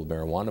people with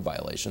marijuana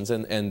violations?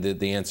 And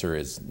the answer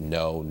is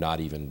no,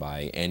 not even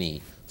by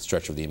any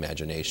stretch of the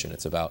imagination.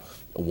 It's about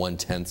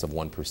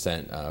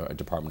 0.1%. A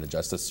Department of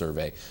Justice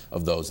survey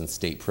of those in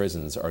state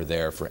prisons are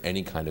there for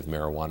any kind of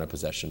marijuana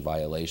possession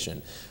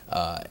violation.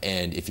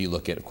 And if you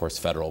look at, of course,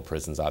 federal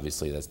prisons,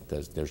 obviously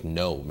there's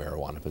no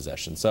marijuana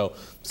possession. So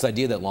this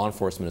idea that law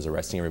enforcement is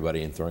arresting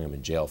everybody and throwing them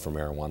in jail for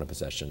marijuana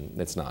possession,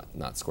 it's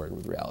not squared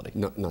with reality.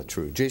 Not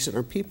true. Jason,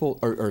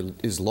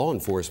 is law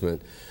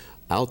enforcement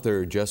out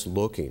there just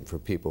looking for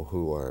people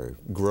who are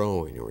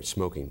growing or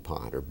smoking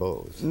pot or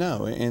both?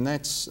 No, and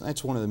that's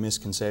one of the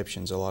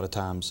misconceptions a lot of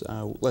times.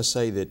 Let's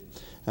say that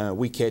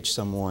we catch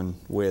someone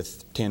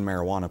with 10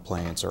 marijuana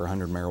plants or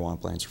 100 marijuana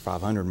plants or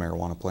 500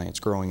 marijuana plants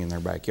growing in their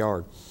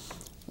backyard.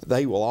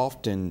 They will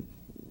often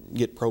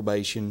get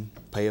probation,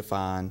 pay a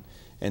fine,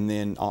 and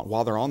then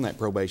while they're on that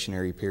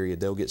probationary period,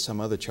 they'll get some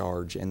other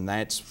charge, and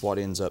that's what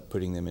ends up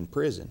putting them in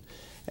prison.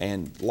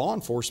 And law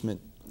enforcement,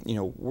 you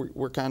know,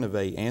 we're kind of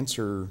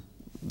answer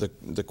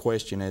the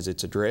question as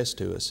it's addressed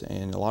to us.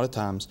 And a lot of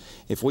times,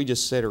 if we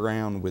just sit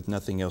around with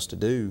nothing else to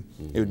do,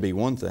 it would be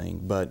one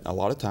thing. But a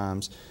lot of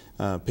times,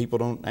 people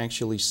don't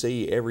actually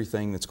see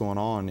everything that's going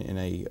on in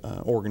a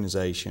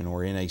organization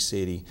or in a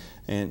city.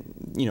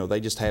 And, you know, they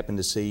just happen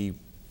to see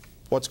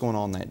what's going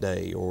on that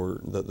day or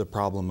the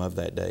problem of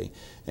that day.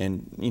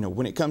 And, you know,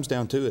 when it comes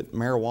down to it,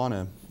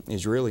 marijuana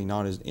is really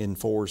not as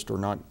enforced or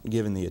not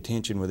given the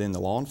attention within the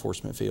law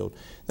enforcement field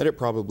that it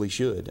probably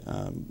should,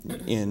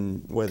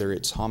 in whether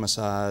it's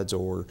homicides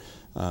or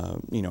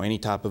you know, any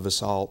type of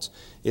assaults.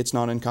 It's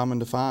not uncommon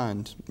to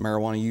find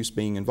marijuana use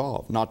being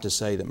involved. Not to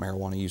say that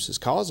marijuana use is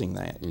causing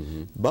that,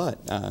 but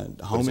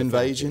home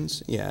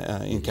invasions,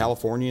 in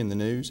California in the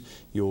news,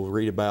 you'll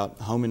read about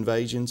home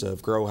invasions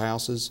of grow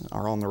houses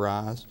are on the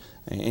rise,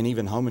 and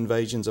even home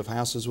invasions of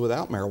houses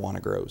without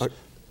marijuana grows.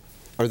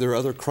 Are there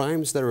other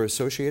crimes that are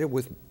associated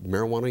with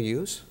marijuana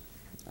use?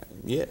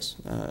 Yes,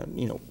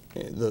 you know,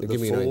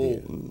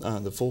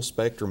 the full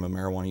spectrum of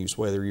marijuana use,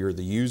 whether you're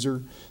the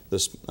user,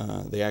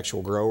 the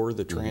actual grower,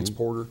 the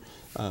transporter,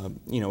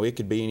 you know, it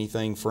could be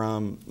anything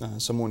from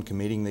someone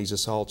committing these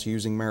assaults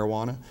using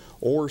marijuana,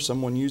 or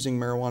someone using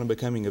marijuana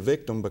becoming a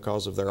victim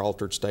because of their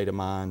altered state of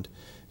mind,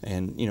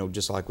 and, you know,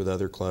 just like with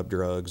other club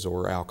drugs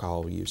or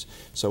alcohol use.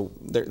 So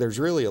there's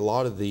really a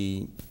lot of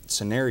the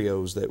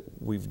scenarios that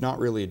we've not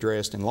really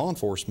addressed, and law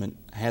enforcement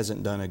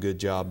hasn't done a good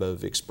job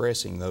of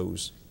expressing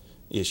those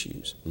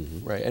issues.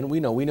 Right, and we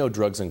know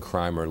drugs and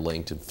crime are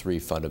linked in three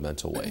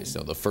fundamental ways.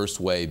 So the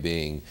first way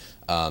being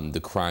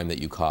the crime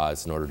that you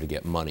cause in order to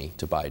get money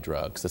to buy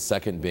drugs. The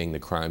second being the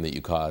crime that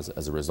you cause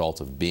as a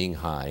result of being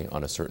high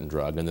on a certain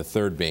drug. And the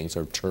third being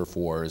sort of turf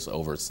wars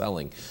over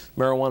selling.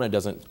 Marijuana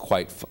doesn't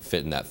quite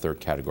fit in that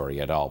third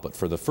category at all. But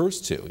for the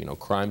first two, you know,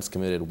 crimes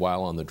committed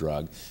while on the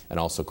drug and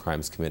also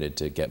crimes committed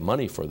to get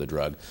money for the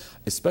drug,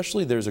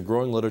 especially there's a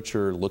growing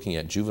literature looking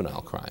at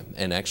juvenile crime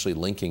and actually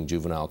linking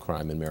juvenile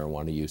crime and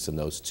marijuana use in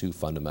those two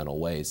fundamental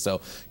ways. So,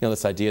 you know,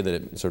 this idea that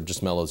it sort of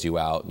just mellows you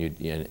out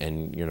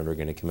and you're never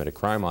going to commit a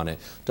crime on it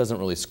doesn't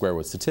really square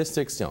with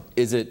statistics. You know,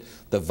 is it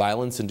the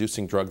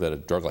violence-inducing drug that a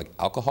drug like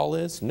alcohol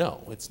is?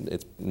 No, it's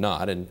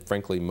not, and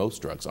frankly,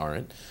 most drugs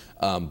aren't.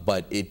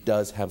 But it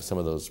does have some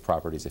of those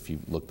properties if you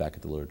look back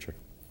at the literature.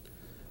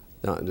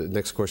 Now, the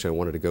next question I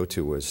wanted to go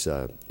to was,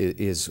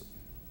 is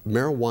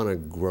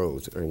marijuana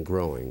growth and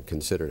growing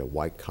considered a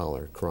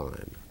white-collar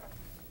crime?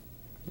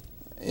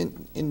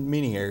 In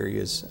many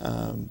areas,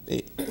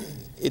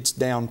 it's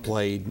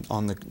downplayed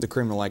on the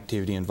criminal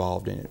activity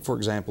involved in it. For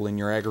example, in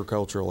your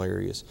agricultural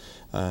areas,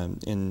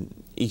 in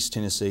East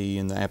Tennessee,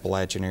 in the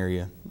Appalachian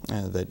area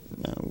that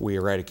we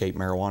eradicate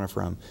marijuana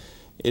from,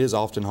 it is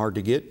often hard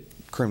to get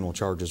criminal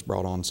charges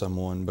brought on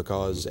someone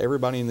because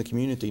everybody in the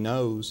community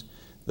knows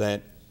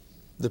that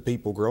the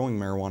people growing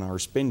marijuana are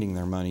spending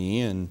their money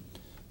in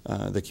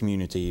the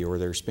community, or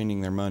they're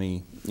spending their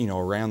money, you know,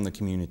 around the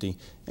community.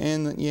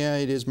 And yeah,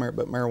 it is, but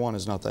marijuana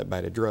is not that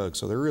bad a drug,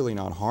 so they're really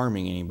not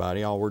harming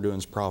anybody. All we're doing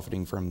is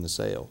profiting from the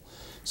sale.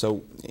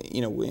 So,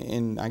 you know,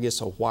 and I guess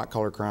a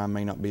white-collar crime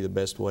may not be the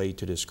best way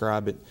to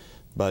describe it,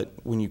 but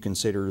when you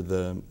consider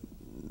the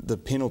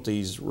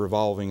penalties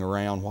revolving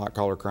around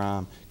white-collar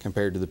crime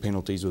compared to the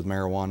penalties with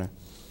marijuana,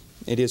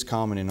 it is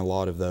common in a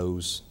lot of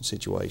those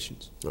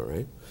situations. All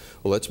right.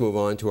 Well, let's move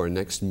on to our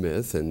next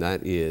myth, and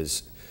that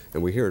is,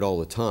 and we hear it all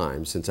the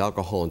time, since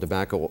alcohol and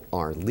tobacco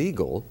are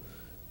legal,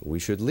 we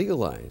should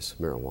legalize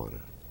marijuana.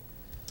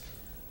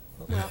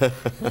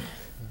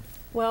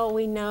 Well,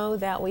 we know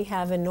that we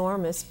have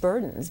enormous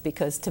burdens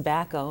because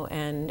tobacco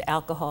and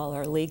alcohol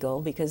are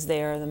legal because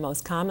they are the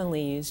most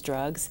commonly used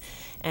drugs,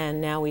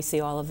 and now we see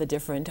all of the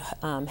different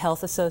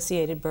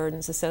health-associated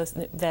burdens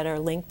that are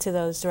linked to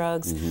those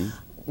drugs.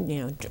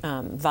 You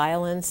know,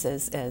 violence,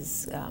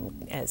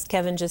 as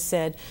Kevin just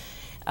said,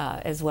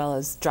 as well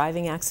as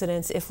driving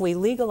accidents. If we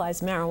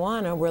legalize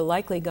marijuana, we're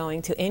likely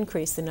going to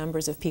increase the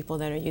numbers of people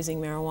that are using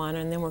marijuana,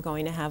 and then we're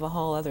going to have a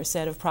whole other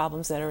set of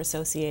problems that are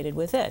associated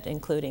with it,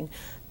 including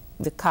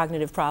the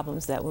cognitive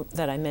problems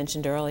that I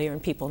mentioned earlier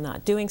and people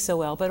not doing so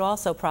well, but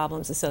also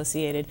problems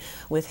associated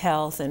with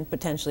health and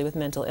potentially with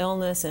mental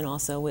illness and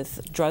also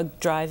with drug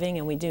driving.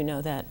 And we do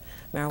know that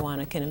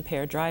marijuana can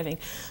impair driving.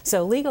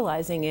 So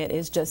legalizing it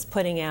is just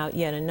putting out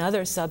yet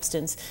another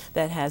substance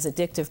that has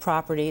addictive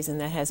properties and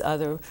that has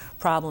other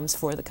problems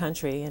for the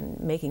country, and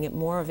making it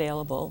more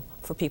available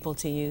for people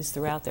to use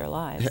throughout their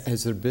lives.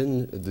 Has there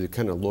been the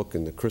kind of look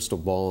in the crystal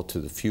ball to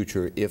the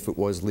future, if it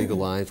was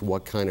legalized,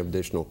 what kind of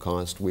additional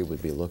cost we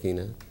would be looking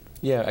at?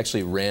 Yeah,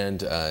 actually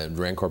Rand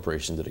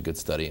Corporation did a good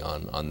study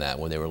on that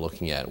when they were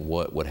looking at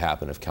what would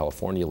happen if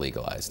California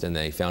legalized, and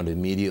they found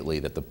immediately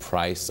that the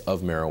price of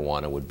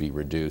marijuana would be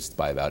reduced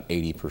by about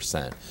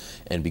 80%.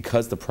 And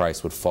because the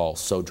price would fall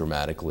so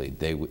dramatically,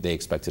 they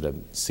expected a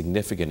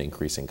significant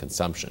increase in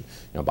consumption.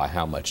 You know, by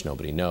how much,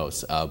 nobody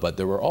knows. But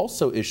there were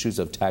also issues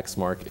of tax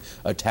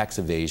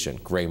evasion,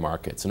 gray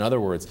markets. In other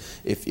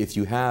words, if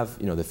you have,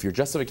 you know, if your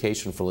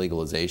justification for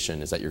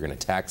legalization is that you're going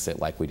to tax it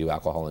like we do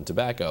alcohol and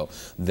tobacco,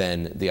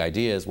 then the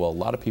idea is, well, a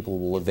lot of people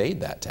will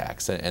evade that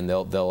tax, and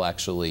they'll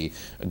actually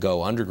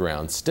go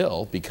underground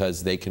still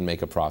because they can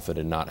make a profit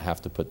and not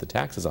have to put the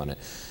taxes on it.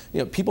 You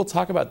know, people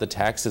talk about the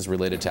taxes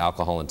related to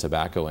alcohol and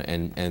tobacco,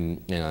 and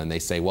you know, and they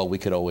say, well, we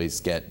could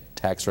always get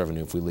tax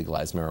revenue if we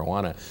legalize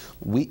marijuana.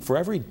 For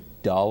every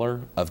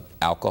dollar of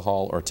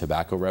alcohol or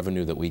tobacco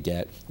revenue that we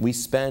get, we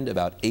spend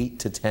about $8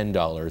 to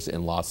 $10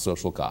 in lost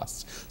social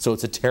costs. So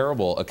it's a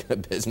terrible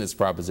business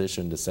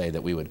proposition to say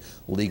that we would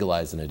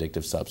legalize an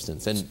addictive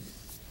substance. And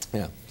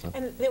yeah.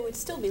 And there would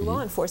still be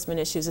law enforcement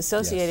issues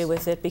associated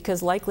with it,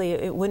 because likely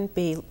it wouldn't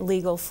be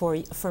legal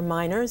for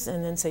minors,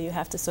 and then so you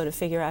have to sort of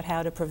figure out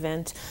how to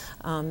prevent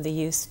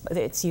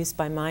its use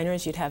by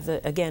minors. You'd have,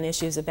 again,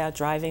 issues about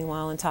driving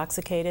while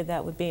intoxicated.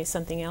 That would be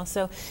something else.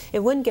 So it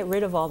wouldn't get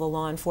rid of all the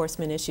law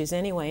enforcement issues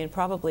anyway, and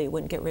probably it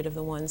wouldn't get rid of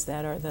the ones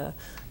that are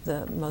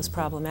the most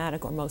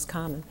problematic or most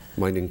common.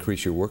 Might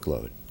increase your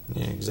workload.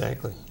 Yeah,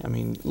 exactly. I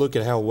mean, look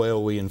at how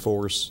well we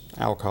enforce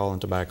alcohol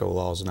and tobacco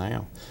laws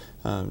now.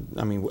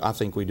 I mean, I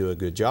think we do a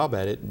good job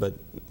at it, but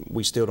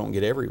we still don't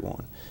get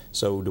everyone.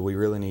 So do we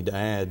really need to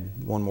add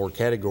one more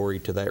category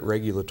to that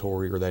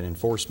regulatory or that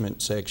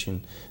enforcement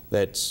section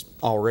that's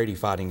already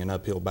fighting an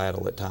uphill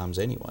battle at times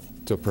anyway?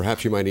 So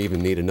perhaps you might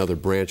even need another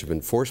branch of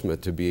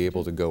enforcement to be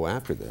able to go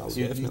after this. Oh,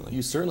 definitely.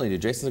 You certainly do.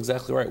 Jason's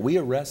exactly right. We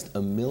arrest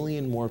 1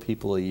 million more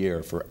people a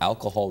year for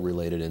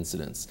alcohol-related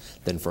incidents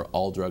than for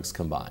all drugs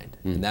combined.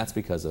 And that's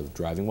because of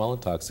driving while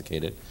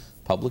intoxicated,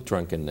 public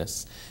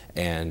drunkenness,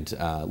 and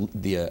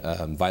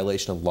the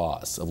violation of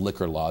laws, of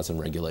liquor laws and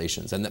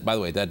regulations. And that, by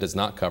the way, that does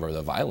not cover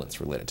the violence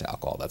related to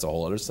alcohol. That's a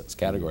whole other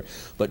category.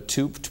 But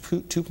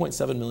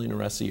 2.7 million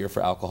arrests a year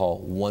for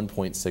alcohol,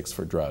 1.6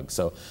 for drugs.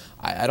 So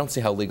I don't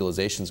see how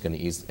legalization is going to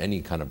ease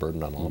any kind of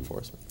burden on law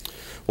enforcement.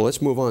 Well,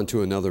 let's move on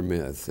to another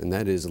myth, and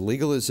that is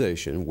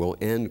legalization will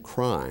end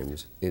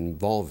crimes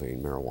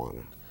involving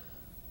marijuana.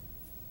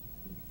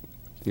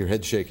 Your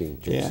head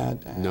shaking, Jason.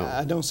 Yeah, no.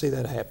 I don't see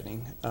that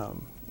happening.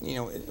 You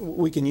know,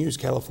 we can use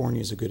California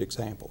as a good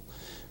example.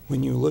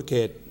 When you look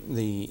at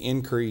the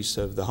increase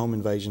of the home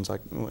invasions,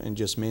 like I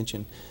just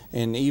mentioned,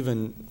 and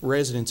even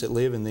residents that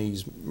live in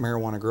these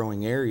marijuana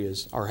growing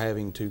areas are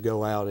having to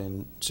go out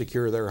and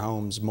secure their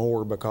homes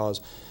more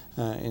because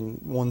in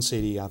one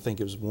city, I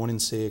think it was 1 in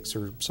 6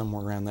 or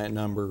somewhere around that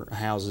number,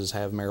 houses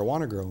have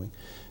marijuana growing.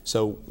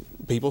 So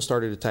people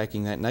started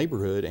attacking that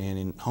neighborhood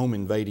and home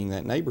invading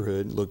that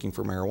neighborhood looking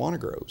for marijuana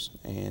grows.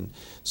 And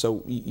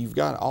so you've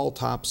got all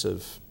types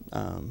of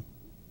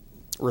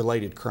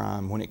related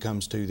crime when it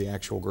comes to the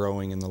actual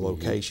growing and the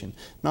location,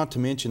 not to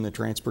mention the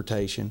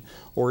transportation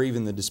or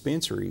even the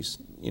dispensaries.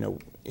 You know,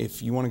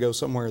 if you want to go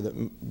somewhere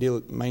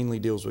that mainly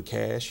deals with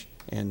cash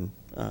and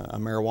a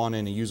marijuana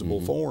in a usable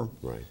form,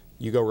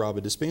 you go rob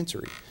a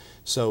dispensary.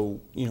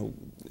 So, you know,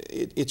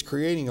 it's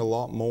creating a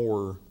lot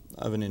more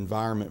of an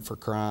environment for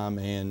crime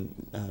and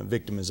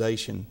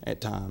victimization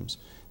at times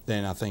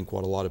than I think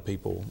what a lot of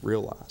people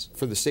realize.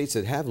 For the states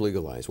that have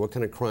legalized, what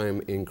kind of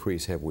crime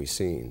increase have we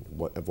seen?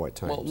 At what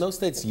times? Well, no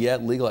states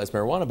yet legalize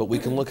marijuana, but we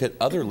can look at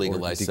other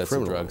legalized sets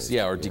of drugs.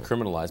 Yeah, or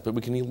decriminalized, but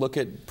we can look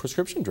at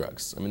prescription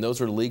drugs. I mean,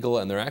 those are legal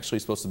and they're actually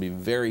supposed to be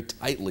very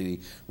tightly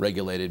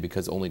regulated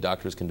because only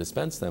doctors can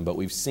dispense them. But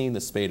we've seen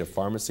the spate of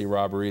pharmacy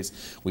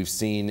robberies. We've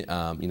seen,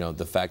 you know,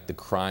 the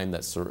crime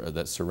that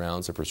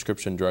surrounds a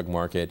prescription drug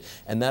market,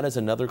 and that is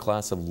another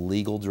class of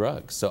legal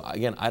drugs. So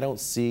again, I don't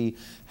see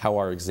how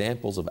our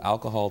examples of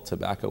alcohol,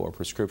 tobacco, or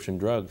prescription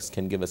drugs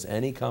can give us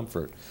any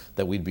comfort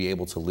that we'd be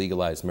able to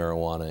legalize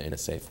marijuana in a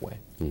safe way.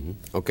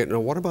 Okay, now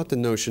what about the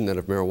notion that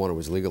if marijuana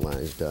was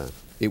legalized,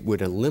 it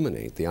would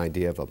eliminate the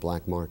idea of a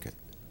black market?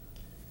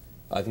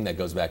 I think that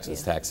goes back to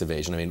this tax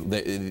evasion. I mean,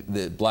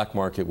 the black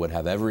market would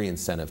have every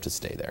incentive to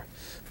stay there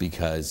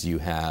because you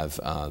have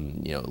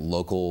you know,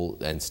 local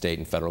and state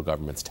and federal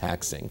governments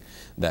taxing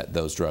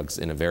those drugs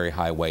in a very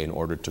high way in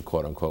order to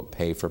quote unquote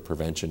pay for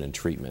prevention and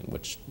treatment,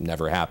 which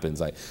never happens.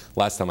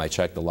 Last time I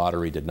checked, the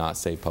lottery did not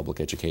save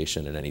public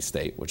education in any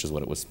state, which is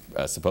what it was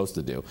supposed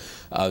to do.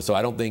 So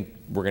I don't think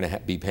we're going to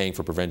be paying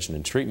for prevention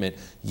and treatment,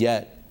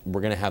 yet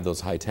we're going to have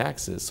those high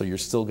taxes, so you're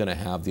still going to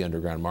have the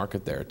underground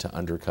market there to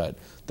undercut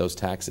those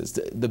taxes.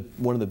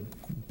 One of the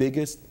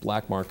biggest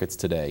black markets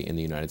today in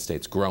the United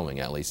States, growing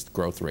at least,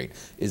 growth rate,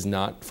 is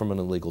not from an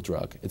illegal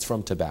drug, it's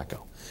from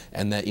tobacco.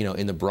 And that,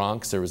 in the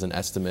Bronx, there was an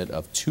estimate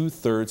of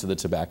 2/3 of the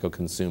tobacco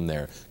consumed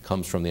there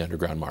comes from the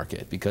underground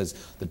market, because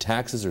the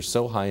taxes are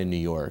so high in New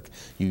York.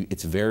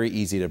 It's very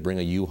easy to bring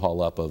a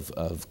U-Haul up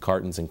of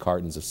cartons and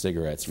cartons of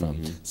cigarettes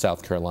from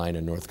South Carolina,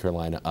 North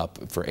Carolina, up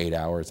for 8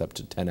 hours, up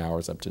to 10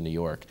 hours, up to New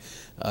York.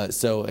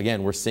 So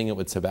again, we're seeing it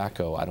with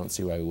tobacco. I don't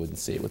see why we wouldn't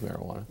see it with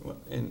marijuana. Well,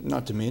 and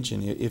not to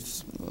mention,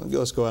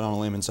 let's go out on a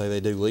limb and say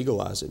they do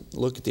legalize it.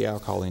 Look at the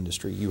alcohol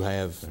industry. You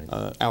have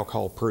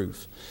alcohol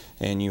proof,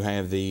 and you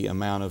have the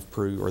amount of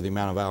proof, or the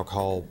amount of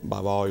alcohol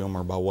by volume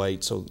or by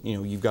weight. So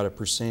you've got a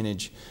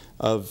percentage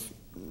of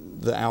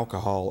the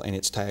alcohol, and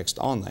it's taxed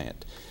on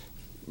that.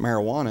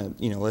 Marijuana,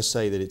 let's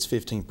say that it's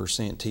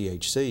 15%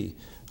 THC.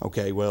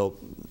 Okay, well,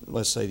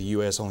 let's say the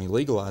U.S. only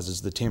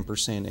legalizes the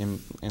 10%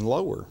 and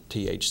lower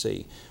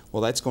THC.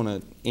 Well, that's going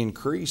to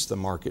increase the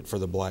market for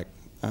the black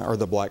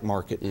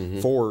market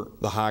for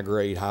the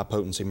high-grade,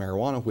 high-potency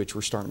marijuana, which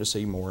we're starting to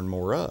see more and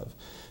more of.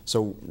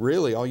 So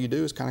really, all you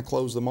do is kind of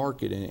close the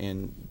market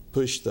and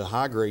push the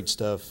high-grade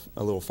stuff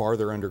a little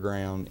farther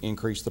underground,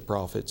 increase the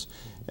profits,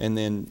 and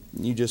then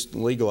you just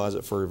legalize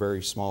it for a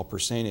very small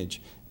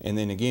percentage. And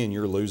then again,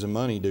 you're losing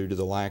money due to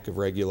the lack of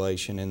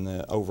regulation and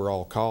the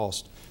overall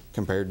cost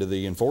compared to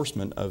the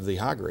enforcement of the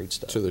high-grade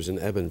stuff. So there's an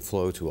ebb and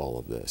flow to all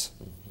of this.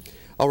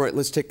 All right,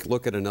 let's take a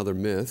look at another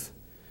myth.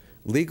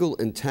 Legal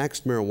and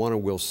taxed marijuana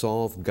will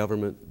solve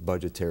government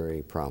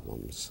budgetary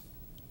problems.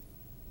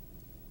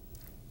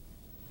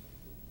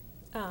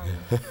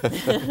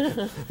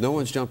 No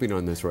one's jumping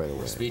on this right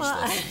away.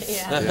 Speechless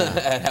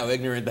at how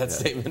ignorant that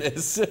statement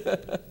is.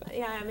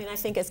 I mean, I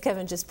think as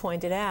Kevin just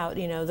pointed out,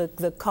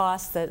 the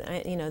cost that,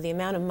 the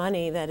amount of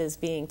money that is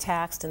being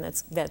taxed and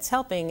that's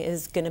helping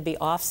is going to be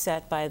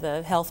offset by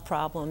the health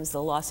problems,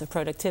 the loss of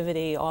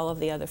productivity, all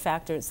of the other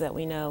factors that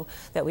we know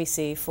that we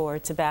see for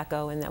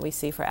tobacco and that we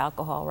see for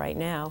alcohol right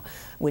now,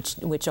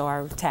 which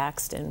are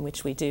taxed and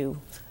which we do.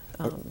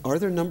 Are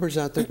there numbers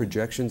out there,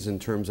 projections in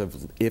terms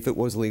of if it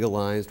was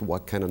legalized,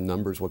 what kind of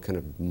numbers, what kind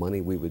of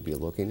money we would be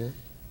looking at?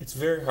 It's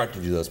very hard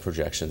to do those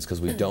projections because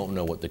we don't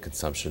know what the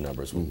consumption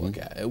numbers will look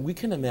at. We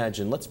can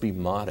imagine, let's be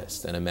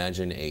modest and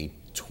imagine a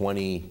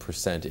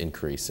 20%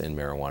 increase in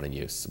marijuana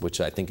use, which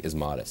I think is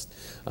modest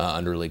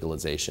under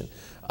legalization.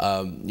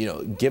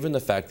 Given the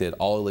fact that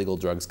all illegal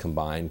drugs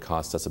combined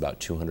cost us about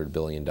 $200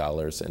 billion,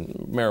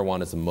 and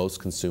marijuana is the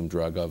most consumed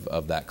drug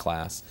of that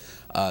class,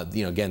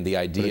 again, the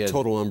idea... But a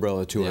total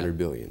umbrella, $200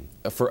 billion.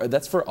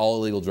 That's for all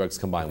illegal drugs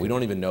combined. Okay. We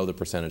don't even know the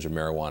percentage of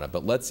marijuana,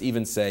 but let's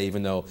even say,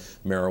 even though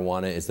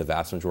marijuana is the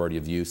vast majority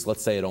of use,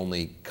 let's say it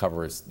only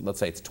covers, let's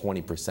say it's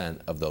 20%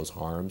 of those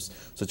harms.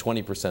 So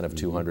 20% of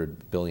 $200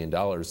 billion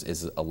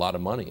is a lot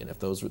of money, and if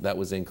that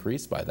was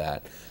increased by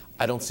that,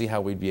 I don't see how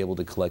we'd be able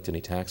to collect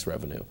any tax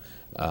revenue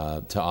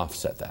to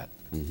offset that.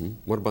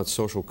 What about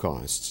social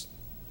costs?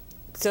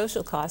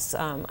 Social costs,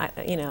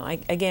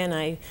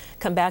 I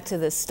come back to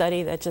this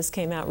study that just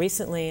came out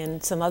recently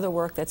and some other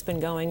work that's been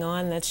going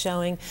on that's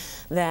showing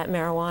that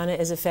marijuana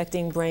is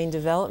affecting brain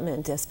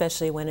development,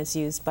 especially when it's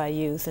used by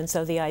youth. And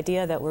so the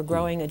idea that we're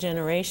growing a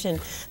generation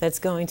that's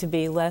going to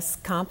be less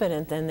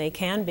competent than they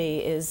can be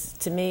is,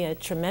 to me, a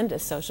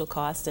tremendous social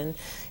cost and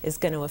is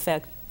going to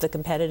affect the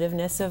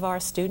competitiveness of our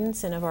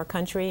students and of our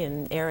country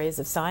in areas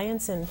of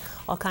science and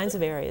all kinds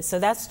of areas. So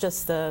that's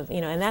just the,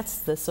 and that's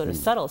the sort of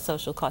subtle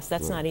social cost.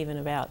 That's not even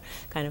about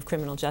kind of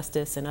criminal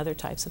justice and other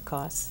types of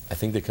costs. I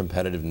think the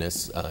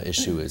competitiveness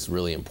issue is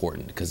really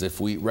important because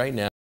if we, right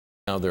now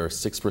there are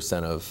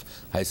 6% of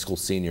high school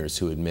seniors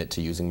who admit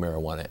to using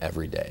marijuana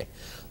every day.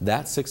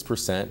 That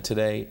 6%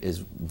 today is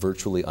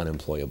virtually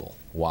unemployable.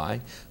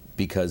 Why?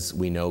 Because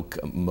we know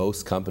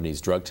most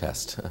companies drug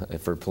test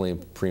for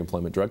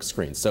pre-employment drug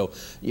screens. So,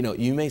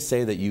 you may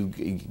say that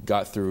you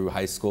got through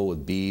high school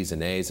with B's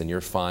and A's and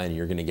you're fine and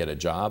you're going to get a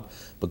job,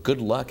 but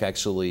good luck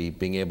actually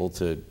being able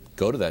to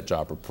go to that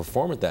job or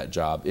perform at that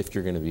job if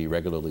you're going to be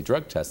regularly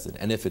drug tested.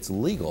 And if it's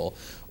legal,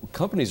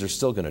 companies are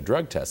still going to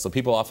drug test. So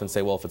people often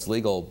say, well, if it's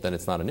legal, then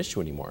it's not an issue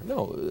anymore.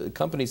 No,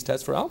 companies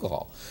test for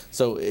alcohol.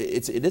 So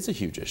it is a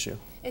huge issue.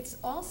 It's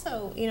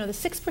also, the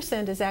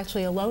 6% is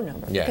actually a low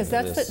number because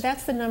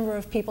that's the number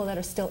of people that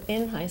are still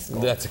in high school.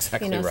 That's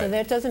exactly right. So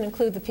that doesn't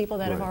include the people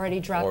that have already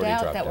dropped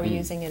out that were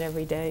using it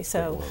every day.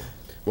 So,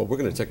 well, we're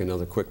going to take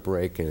another quick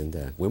break, and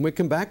when we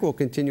come back, we'll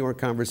continue our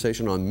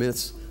conversation on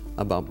myths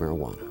about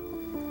marijuana.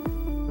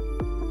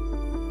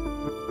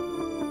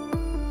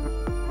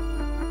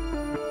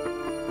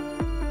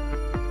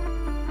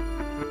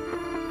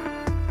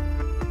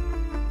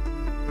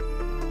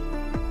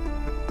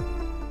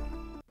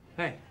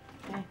 Hey.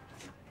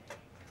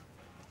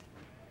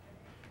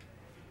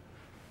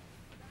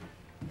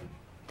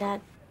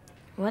 Dad,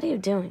 what are you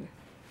doing?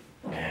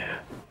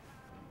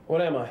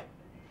 What am I?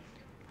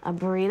 A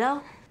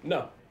burrito?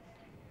 No.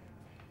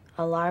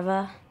 A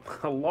larva?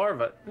 A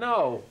larva?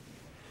 No.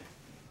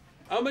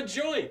 I'm a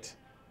joint.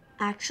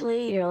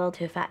 Actually, you're a little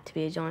too fat to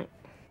be a joint.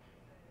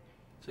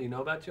 So you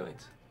know about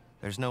joints?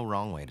 There's no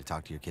wrong way to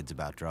talk to your kids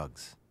about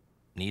drugs.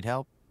 Need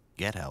help?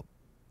 Get help.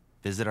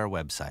 Visit our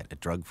website at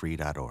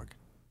drugfree.org.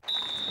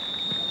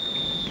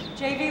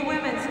 JV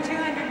Women's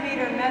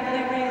 200-meter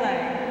medley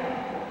relay.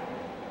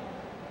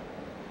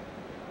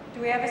 Do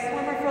we have a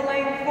swimmer for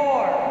lane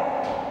 4?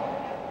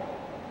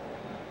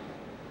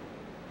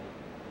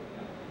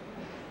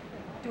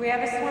 Do we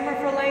have a swimmer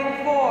for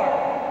lane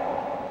 4?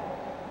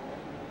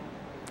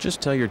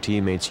 Just tell your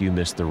teammates you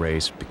missed the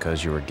race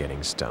because you were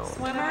getting stoned.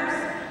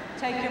 Swimmers,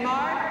 take your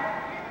mark.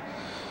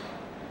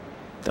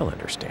 They'll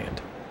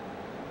understand.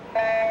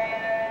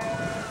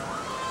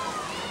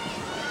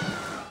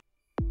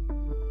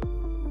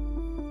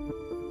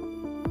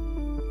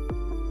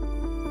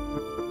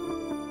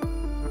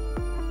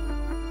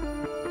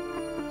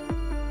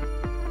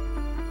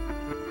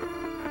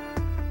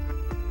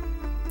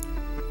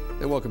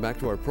 And welcome back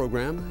to our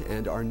program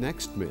and our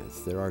next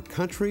myth. There are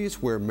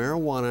countries where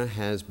marijuana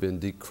has been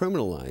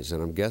decriminalized,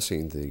 and I'm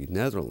guessing the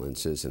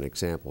Netherlands is an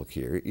example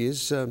here.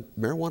 Is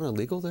marijuana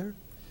legal there?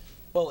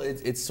 Well,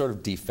 it's sort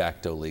of de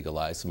facto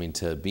legalized. I mean,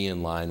 to be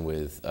in line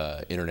with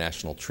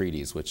international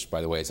treaties, which,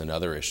 by the way, is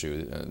another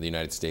issue. The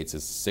United States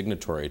is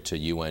signatory to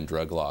UN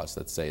drug laws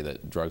that say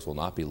that drugs will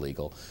not be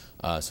legal.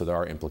 So there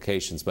are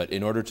implications. But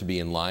in order to be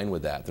in line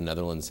with that, the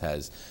Netherlands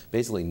has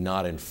basically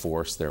not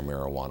enforced their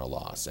marijuana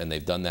laws. And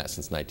they've done that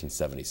since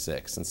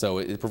 1976. And so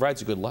it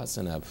provides a good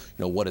lesson of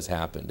what has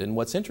happened. And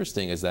what's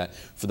interesting is that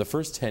for the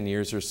first 10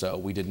 years or so,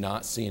 we did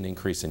not see an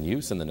increase in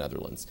use in the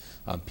Netherlands.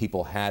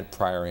 People had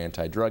prior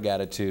anti-drug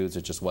attitudes.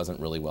 It just wasn't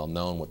really well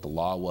known what the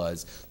law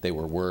was. They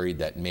were worried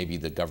that maybe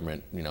the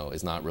government,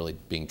 is not really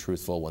being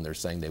truthful when they're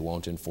saying they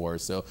won't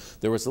enforce. So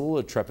there was a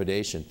little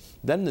trepidation.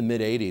 Then in the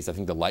mid-'80s, I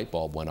think the light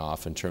bulb went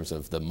off in terms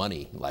of the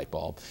money light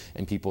bulb,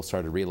 and people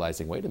started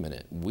realizing, wait a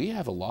minute, we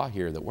have a law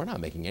here that we're not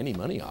making any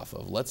money off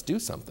of. Let's do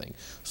something.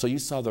 So you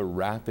saw the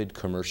rapid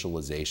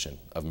commercialization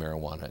of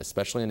marijuana,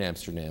 especially in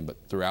Amsterdam, but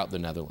throughout the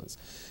Netherlands.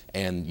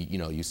 And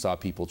you saw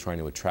people trying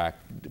to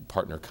attract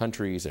partner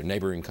countries or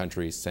neighboring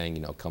countries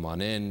saying, come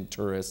on in,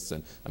 tourists,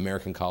 and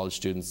American college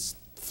students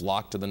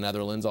flocked to the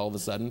Netherlands all of a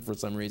sudden for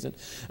some reason.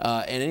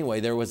 And anyway,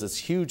 there was this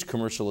huge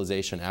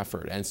commercialization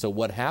effort. And so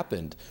what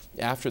happened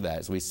after that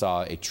is we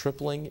saw a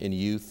tripling in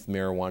youth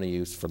marijuana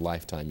use for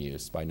lifetime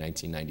use by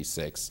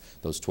 1996,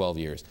 those 12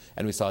 years.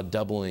 And we saw a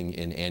doubling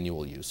in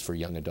annual use for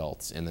young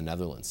adults in the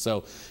Netherlands.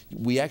 So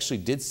we actually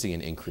did see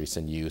an increase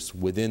in use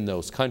within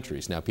those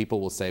countries. Now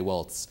people will say,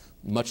 well, it's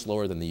much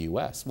lower than the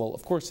U.S. Well,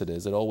 of course it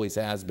is. It always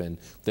has been.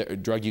 The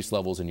drug use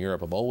levels in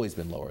Europe have always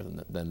been lower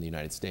than the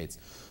United States.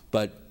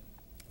 But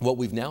what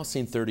we've now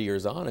seen 30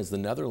 years on is the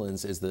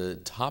Netherlands is the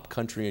top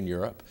country in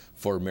Europe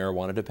for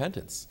marijuana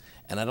dependence.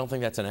 And I don't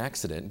think that's an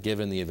accident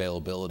given the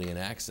availability and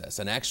access.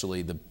 And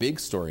actually the big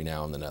story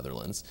now in the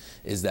Netherlands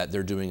is that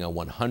they're doing a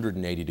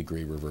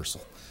 180-degree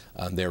reversal.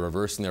 They're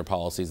reversing their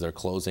policies. They've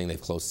closed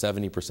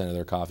 70% of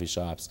their coffee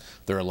shops.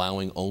 They're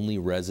allowing only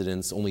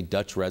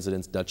Dutch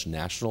residents, Dutch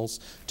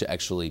nationals to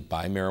actually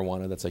buy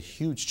marijuana. That's a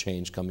huge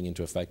change coming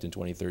into effect in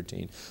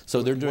 2013.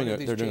 So they're doing a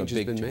big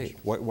change.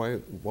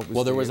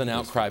 Well, there was an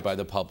outcry by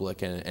the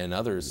public and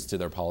others to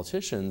their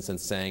politicians and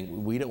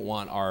saying, we don't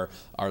want our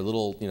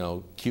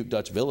little, cute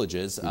Dutch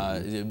villages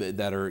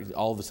that are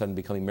all of a sudden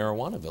becoming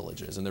marijuana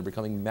villages, and they're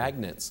becoming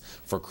magnets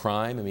for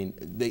crime. I mean,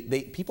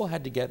 people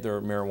had to get their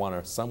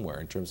marijuana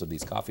somewhere in terms of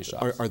these coffee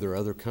shops. Are there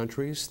other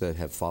countries that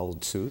have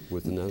followed suit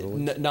with the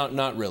Netherlands?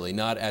 Not really,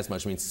 not as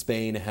much. I mean,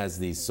 Spain has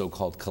these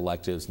so-called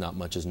collectives. Not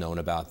much is known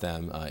about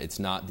them. It's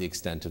not the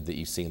extent of that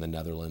you see in the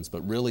Netherlands,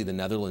 but really the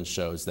Netherlands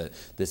shows that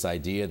this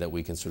idea that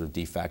we can sort of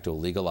de facto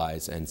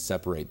legalize and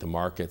separate the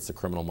markets, the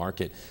criminal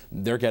market,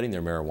 they're getting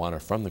their marijuana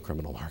from the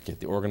criminal market.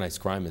 The organized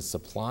crime is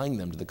supplying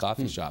them to the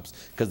coffee shops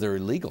because they're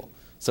illegal.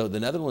 So the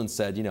Netherlands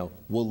said,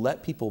 we'll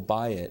let people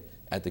buy it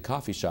at the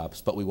coffee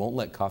shops, but we won't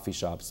let coffee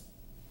shops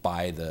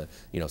buy the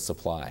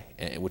supply,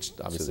 which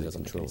obviously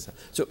doesn't make any sense.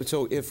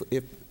 So if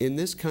in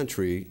this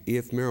country,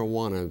 if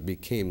marijuana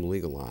became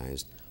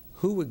legalized,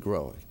 who would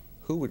grow it?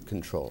 Who would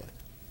control it?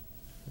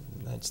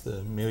 That's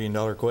the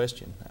million-dollar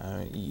question.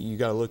 You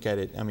got to look at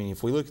it. I mean,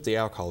 if we look at the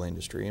alcohol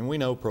industry, and we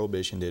know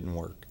prohibition didn't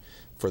work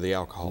for the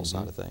alcohol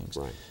side of things.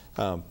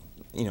 Right.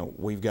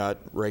 We've got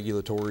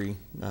regulatory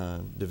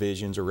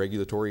divisions or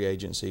regulatory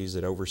agencies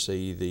that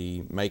oversee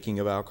the making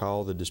of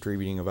alcohol, the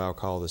distributing of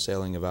alcohol, the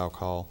selling of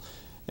alcohol,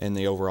 and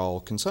the overall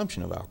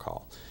consumption of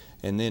alcohol.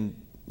 And then,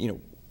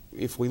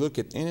 if we look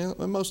at, and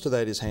most of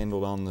that is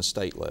handled on the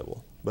state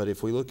level, but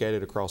if we look at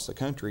it across the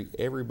country,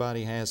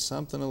 everybody has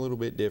something a little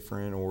bit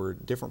different or a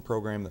different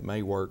program that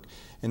may work,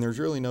 and there's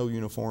really no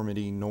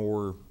uniformity,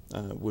 nor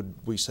would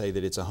we say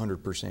that it's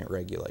 100%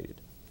 regulated.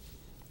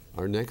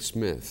 Our next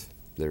myth: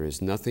 there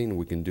is nothing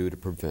we can do to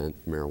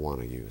prevent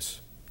marijuana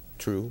use.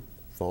 True?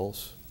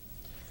 False?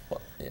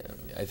 Well, yeah,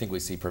 I think we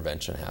see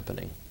prevention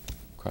happening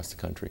across the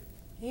country.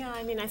 Yeah,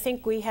 I mean, I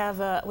think we have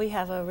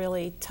a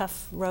really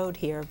tough road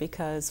here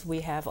because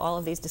we have all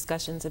of these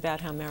discussions about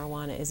how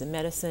marijuana is a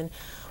medicine.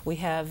 We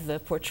have the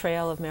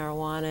portrayal of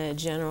marijuana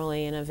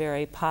generally in a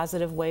very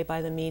positive way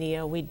by the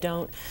media. We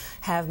don't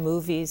have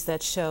movies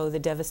that show the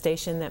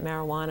devastation that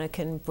marijuana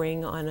can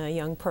bring on a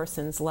young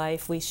person's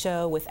life. We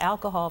show, with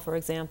alcohol, for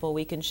example,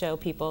 we can show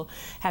people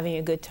having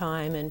a good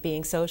time and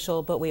being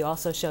social, but we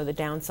also show the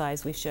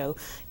downsides. We show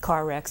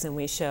car wrecks and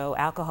we show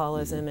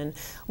alcoholism, and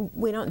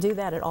we don't do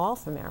that at all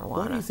for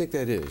marijuana. Why do you think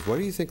that is? Why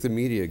do you think the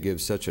media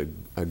gives such a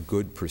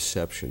good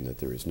perception that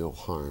there is no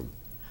harm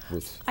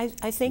with I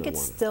think marijuana?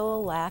 It's still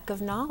a lack of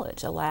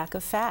knowledge, a lack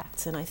of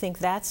facts, and I think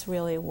that's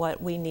really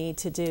what we need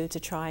to do to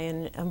try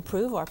and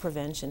improve our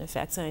prevention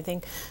effects. And I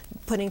think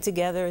putting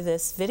together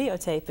this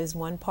videotape is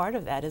one part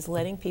of that, is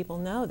letting people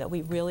know that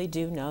we really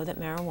do know that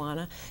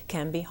marijuana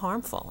can be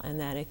harmful and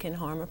that it can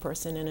harm a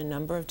person in a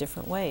number of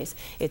different ways.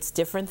 It's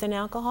different than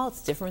alcohol,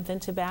 it's different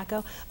than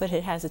tobacco, but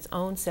it has its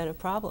own set of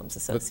problems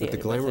associated with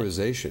it. But the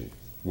glamorization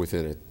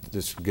within it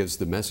just gives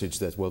the message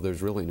that, well,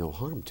 there's really no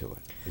harm to it,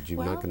 that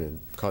you're not going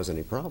to cause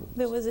any problems.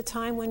 There was a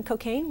time when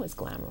cocaine was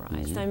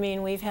glamorized. I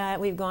mean, we've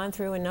gone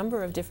through a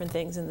number of different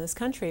things in this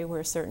country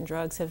where certain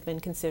drugs have been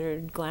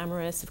considered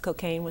glamorous. If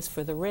cocaine was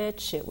for the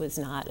rich, it was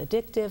not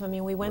addictive. I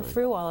mean, we went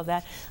through all of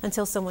that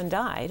until someone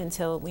died,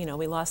 until, you know,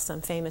 we lost some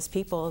famous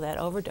people that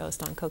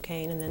overdosed on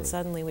cocaine, and then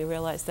suddenly we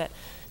realized that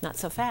not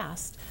so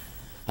fast.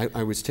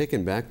 I was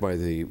taken back by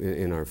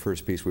in our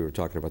first piece, we were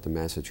talking about the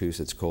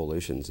Massachusetts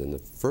coalitions, and the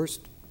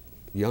first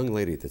young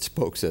lady that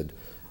spoke said,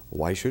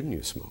 why shouldn't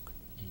you smoke?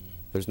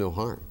 There's no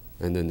harm.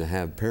 And then to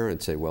have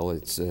parents say, well,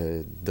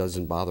 it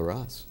doesn't bother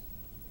us.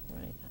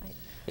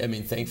 I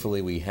mean,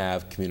 thankfully, we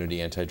have community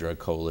anti-drug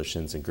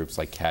coalitions and groups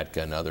like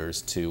CATCA and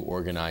others to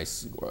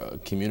organize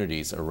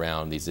communities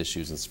around these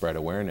issues and spread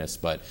awareness,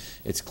 but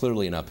it's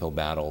clearly an uphill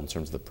battle in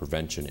terms of the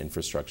prevention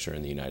infrastructure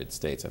in the United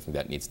States. I think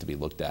that needs to be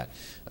looked at,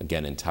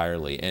 again,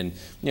 entirely. And,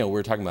 you know,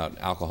 we're talking about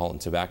alcohol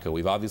and tobacco.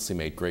 We've obviously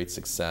made great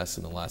success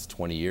in the last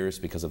 20 years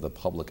because of the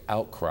public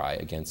outcry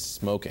against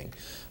smoking,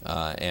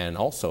 and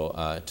also,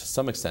 to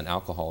some extent,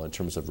 alcohol in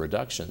terms of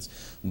reductions.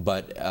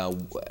 But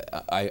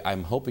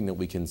I'm hoping that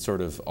we can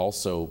sort of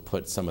also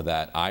put some of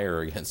that ire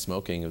against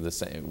smoking of the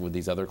same with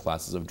these other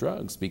classes of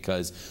drugs,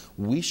 because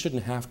we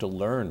shouldn't have to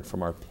learn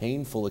from our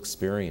painful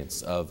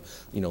experience of,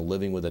 you know,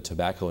 living with a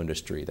tobacco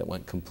industry that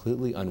went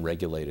completely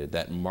unregulated,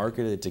 that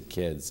marketed to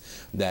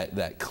kids,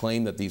 that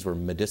claimed that these were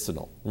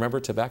medicinal. Remember,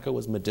 tobacco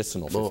was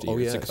medicinal 50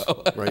 years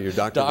ago. Right, your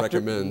doctor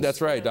recommends. That's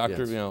right,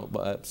 doctor. You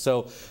know,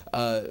 so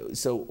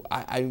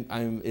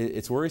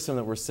it's worrisome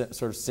that we're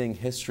sort of seeing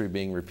history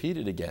being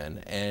repeated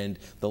again. And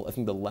I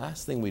think the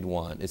last thing we'd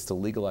want is to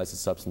legalize a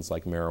substance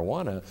like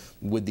marijuana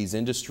with these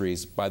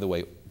industries. By the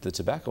way, the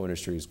tobacco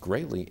industry is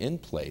greatly in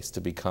place to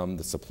become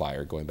the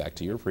supplier, going back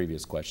to your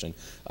previous question.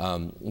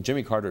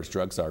 Jimmy Carter's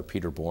drug czar,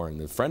 Peter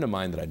Bourne, a friend of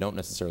mine that I don't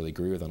necessarily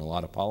agree with on a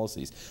lot of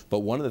policies, but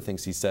one of the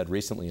things he said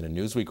recently in a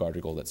Newsweek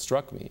article that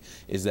struck me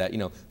is that, you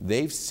know,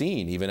 they've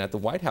seen, even at the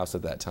White House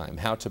at that time,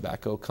 how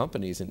tobacco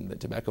companies and the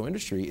tobacco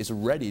industry is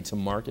ready to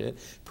market,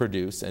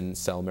 produce, and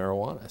sell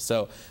marijuana.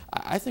 So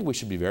I think we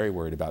should be very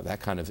worried about that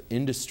kind of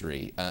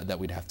industry that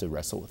we'd have to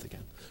wrestle with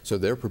again. So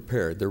they're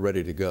prepared, they're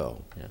ready to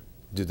go. Yeah.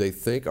 Do they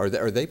think, are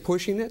they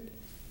pushing it?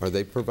 Are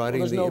they providing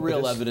there's no impetus?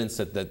 real evidence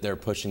that they're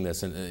pushing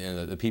this,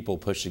 and the people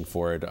pushing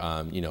for it,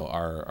 you know,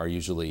 are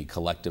usually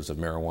collectives of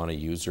marijuana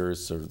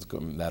users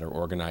that are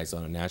organized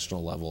on a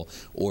national level,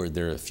 or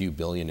there are a few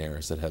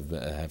billionaires that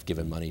have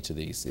given money to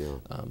these.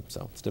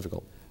 So it's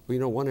difficult. Well, you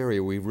know, one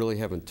area we really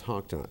haven't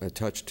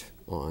touched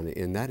on,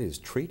 and that is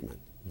treatment.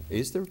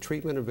 Is there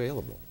treatment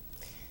available?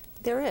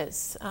 There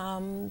is.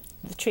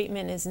 The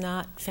treatment is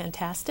not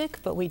fantastic,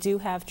 but we do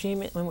have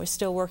treatment, and we're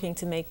still working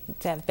to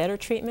have better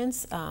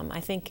treatments.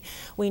 I think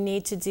we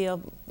need to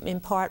deal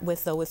in part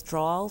with the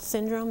withdrawal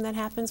syndrome that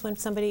happens when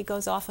somebody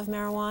goes off of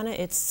marijuana.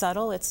 It's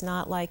subtle. It's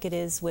not like it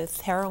is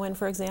with heroin,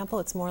 for example.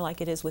 It's more like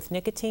it is with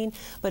nicotine,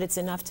 but it's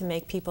enough to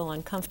make people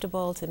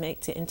uncomfortable,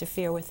 to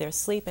interfere with their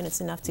sleep, and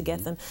it's enough to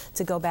get them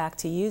to go back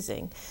to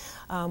using.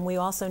 We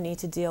also need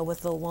to deal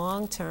with the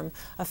long-term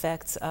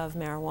effects of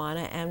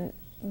marijuana, and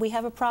we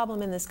have a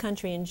problem in this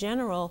country in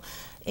general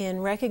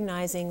in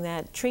recognizing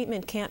that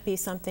treatment can't be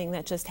something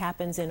that just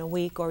happens in a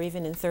week or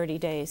even in 30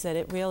 days, that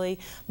it really,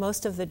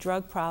 most of the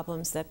drug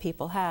problems that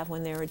people have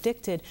when they're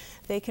addicted,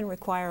 they can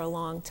require a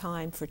long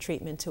time for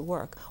treatment to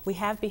work. We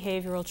have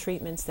behavioral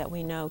treatments that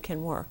we know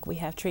can work. We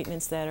have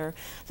treatments that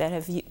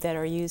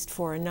are used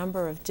for a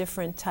number of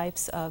different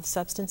types of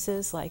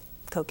substances like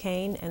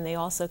cocaine, and they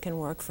also can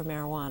work for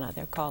marijuana.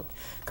 They're called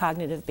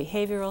cognitive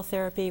behavioral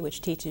therapy,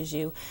 which teaches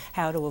you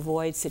how to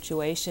avoid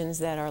situations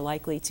that are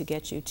likely to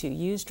get you to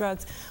use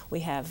drugs.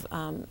 We have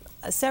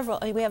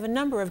a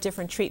number of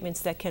different treatments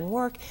that can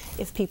work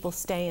if people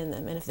stay in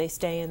them, and if they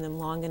stay in them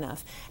long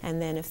enough,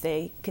 and then if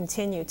they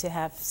continue to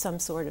have some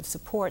sort of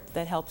support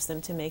that helps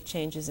them to make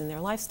changes in their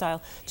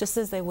lifestyle, just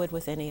as they would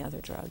with any other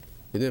drug.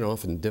 Isn't it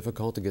often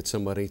difficult to get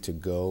somebody to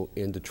go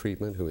into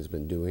treatment who has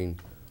been doing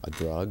a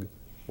drug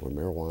or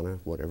marijuana,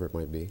 whatever it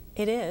might be?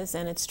 It is,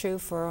 and it's true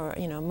for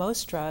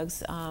most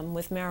drugs.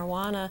 With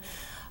marijuana,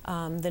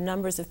 the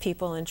numbers of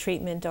people in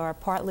treatment are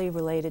partly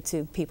related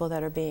to people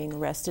that are being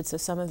arrested. So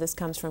some of this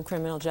comes from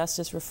criminal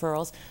justice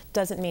referrals.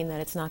 Doesn't mean that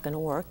it's not going to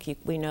work.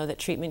 We know that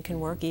treatment can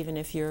work even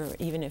if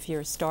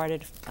you're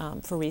started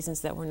for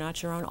reasons that were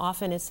not your own.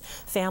 Often it's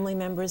family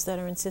members that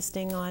are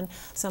insisting on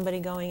somebody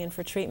going in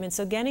for treatment.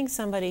 So getting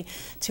somebody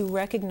to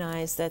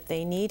recognize that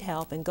they need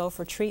help and go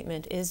for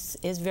treatment is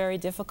very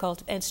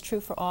difficult. And it's true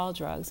for all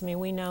drugs. I mean,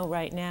 we know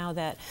right now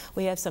that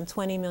we have some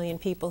 20 million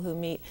people who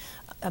meet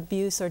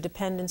abuse or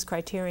dependence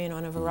criteria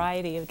on a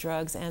variety of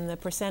drugs, and the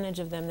percentage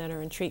of them that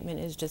are in treatment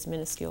is just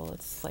minuscule.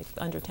 It's like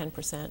under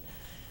 10%.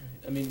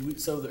 I mean,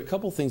 so there are a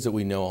couple things that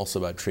we know also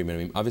about treatment.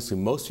 I mean, obviously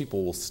most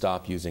people will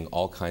stop using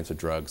all kinds of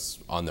drugs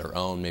on their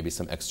own, maybe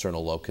some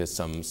external locus,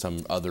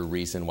 some other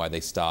reason why they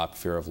stopped,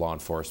 fear of law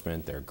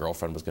enforcement, their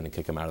girlfriend was going to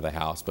kick them out of the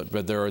house.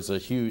 But there is a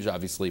huge,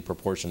 obviously,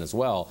 proportion as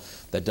well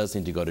that does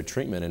need to go to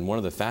treatment. And one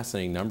of the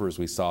fascinating numbers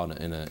we saw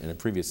in a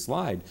previous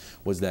slide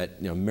was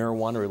that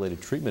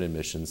marijuana-related treatment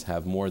admissions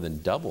have more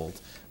than doubled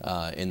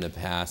in the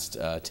past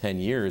 10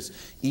 years,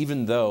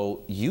 even though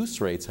use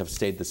rates have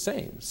stayed the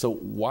same. So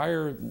why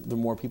are there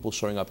more people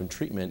showing up in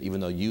treatment,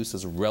 even though use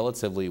is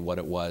relatively what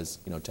it was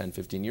 10,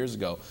 15 years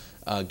ago,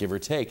 give or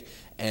take?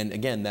 And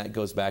again, that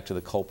goes back to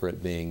the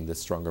culprit being the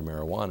stronger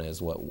marijuana,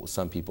 is what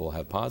some people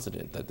have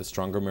posited, that the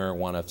stronger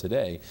marijuana of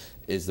today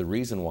is the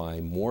reason why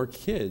more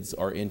kids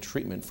are in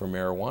treatment for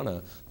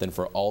marijuana than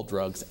for all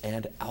drugs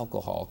and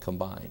alcohol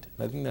combined.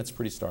 And I think that's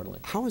pretty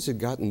startling. How has it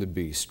gotten to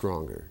be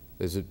stronger?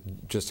 Is it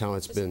just how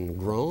it's been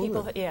grown?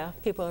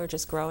 People are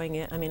just growing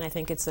it. I mean, I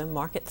think it's a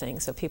market thing,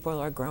 so people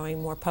are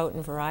growing more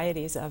potent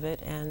varieties of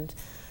it, and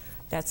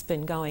that's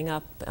been going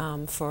up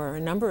for a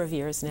number of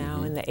years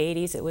now. In the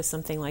 80s, it was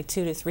something like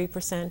 2 to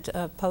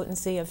 3%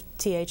 potency of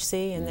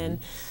THC, and then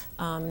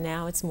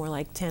now it's more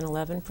like 10,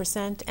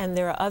 11%. And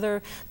there are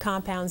other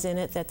compounds in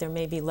it that there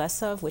may be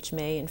less of, which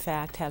may in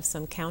fact have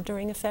some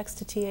countering effects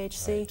to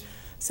THC. Right.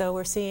 So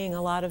we're seeing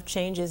a lot of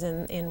changes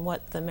in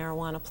what the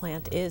marijuana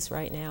plant is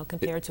right now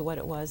compared to what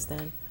it was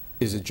then.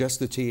 Is it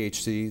just the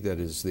THC that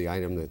is the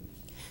item that...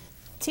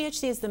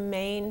 THC is the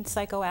main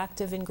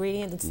psychoactive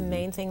ingredient. It's the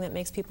main thing that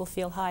makes people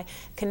feel high.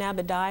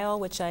 Cannabidiol,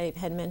 which I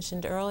had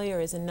mentioned earlier,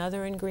 is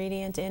another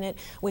ingredient in it,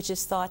 which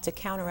is thought to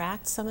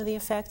counteract some of the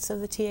effects of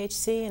the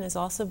THC and is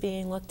also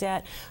being looked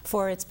at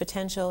for its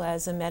potential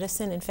as a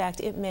medicine. In fact,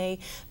 it may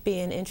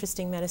be an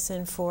interesting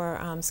medicine for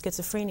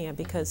schizophrenia,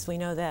 because we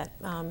know that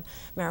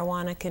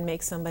marijuana can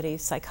make somebody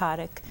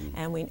psychotic,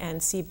 and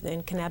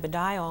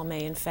cannabidiol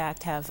may in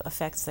fact have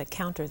effects that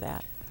counter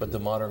that. But the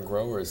modern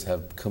growers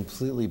have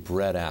completely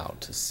bred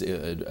out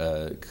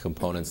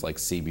components like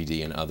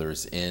CBD and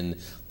others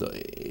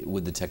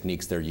with the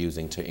techniques they're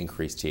using to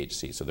increase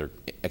THC. So they're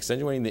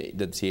accentuating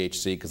the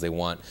THC because they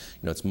want,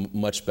 it's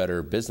much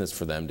better business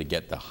for them to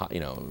get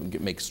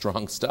make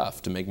strong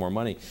stuff to make more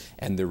money,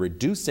 and they're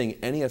reducing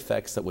any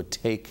effects that would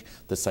take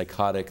the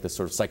psychotic, the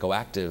sort of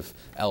psychoactive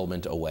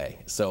element away.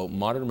 So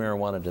modern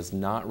marijuana does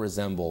not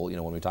resemble,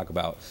 when we talk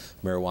about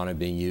marijuana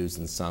being used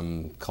in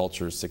some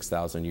cultures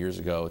 6,000 years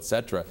ago,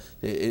 etc.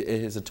 It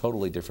is a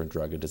totally different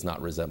drug. It does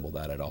not resemble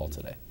that at all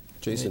today.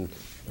 Jason,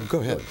 go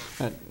ahead.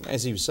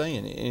 As he was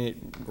saying, it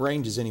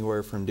ranges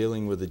anywhere from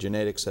dealing with the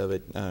genetics of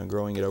it,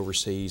 growing it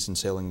overseas and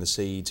selling the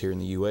seeds here in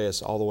the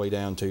U.S., all the way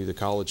down to the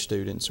college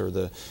students or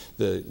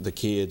the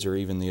kids or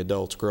even the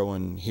adults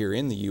growing here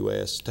in the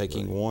U.S.,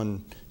 taking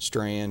one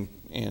strand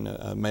and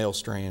a male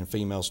strand,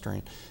 female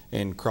strand,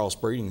 and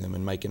crossbreeding them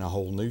and making a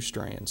whole new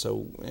strand.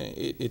 So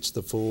it's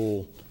the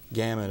full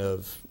gamut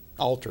of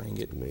altering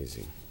it.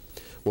 Amazing.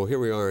 Well, here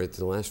we are at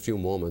the last few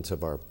moments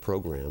of our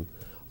program.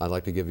 I'd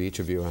like to give each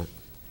of you an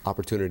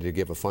opportunity to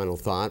give a final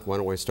thought. Why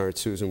don't I start,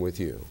 Susan, with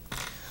you?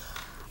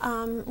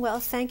 Well,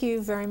 thank you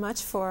very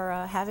much for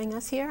having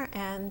us here.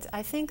 And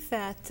I think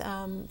that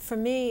for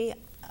me,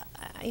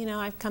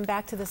 I've come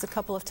back to this a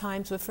couple of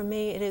times, but for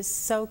me it is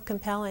so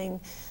compelling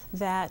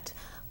that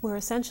we're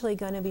essentially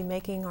going to be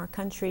making our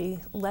country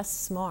less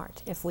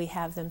smart if we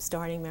have them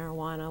starting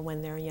marijuana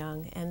when they're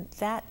young. And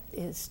that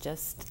is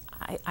just,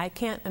 I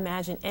can't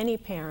imagine any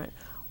parent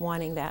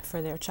wanting that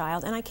for their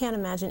child, and I can't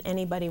imagine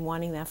anybody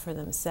wanting that for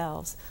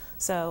themselves.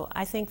 So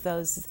I think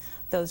those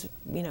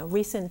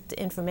recent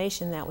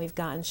information that we've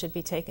gotten should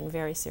be taken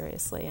very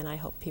seriously, and I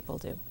hope people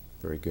do.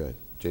 Very good.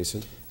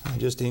 Jason?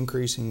 Just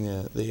increasing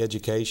the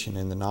education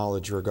and the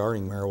knowledge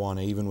regarding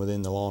marijuana, even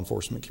within the law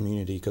enforcement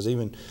community, because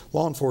even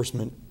law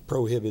enforcement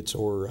prohibits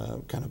or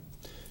kind of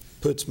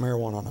puts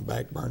marijuana on a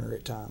back burner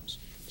at times.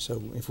 So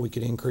if we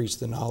could increase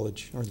the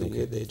knowledge or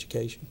the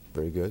education.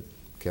 Very good.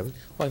 Kevin?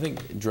 Well, I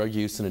think drug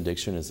use and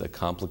addiction is a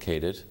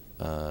complicated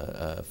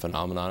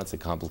phenomenon. It's a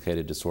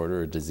complicated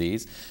disorder or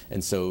disease,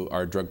 and so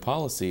our drug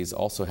policies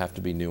also have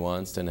to be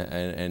nuanced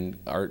and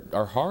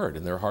are hard,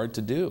 and they're hard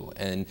to do.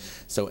 And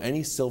so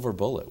any silver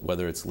bullet,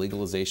 whether it's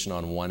legalization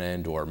on one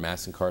end or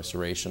mass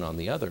incarceration on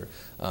the other,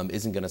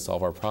 isn't going to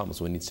solve our problems.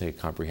 We need to take a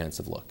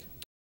comprehensive look.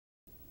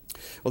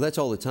 Well, that's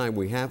all the time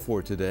we have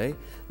for today.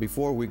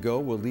 Before we go,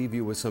 we'll leave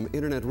you with some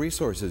internet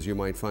resources you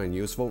might find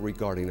useful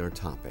regarding our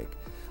topic.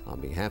 On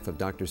behalf of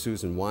Dr.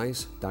 Susan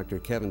Weiss, Dr.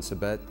 Kevin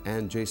Sabet,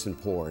 and Jason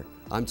Poore,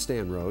 I'm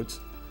Stan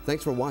Rhodes.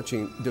 Thanks for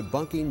watching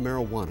Debunking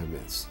Marijuana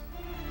Myths.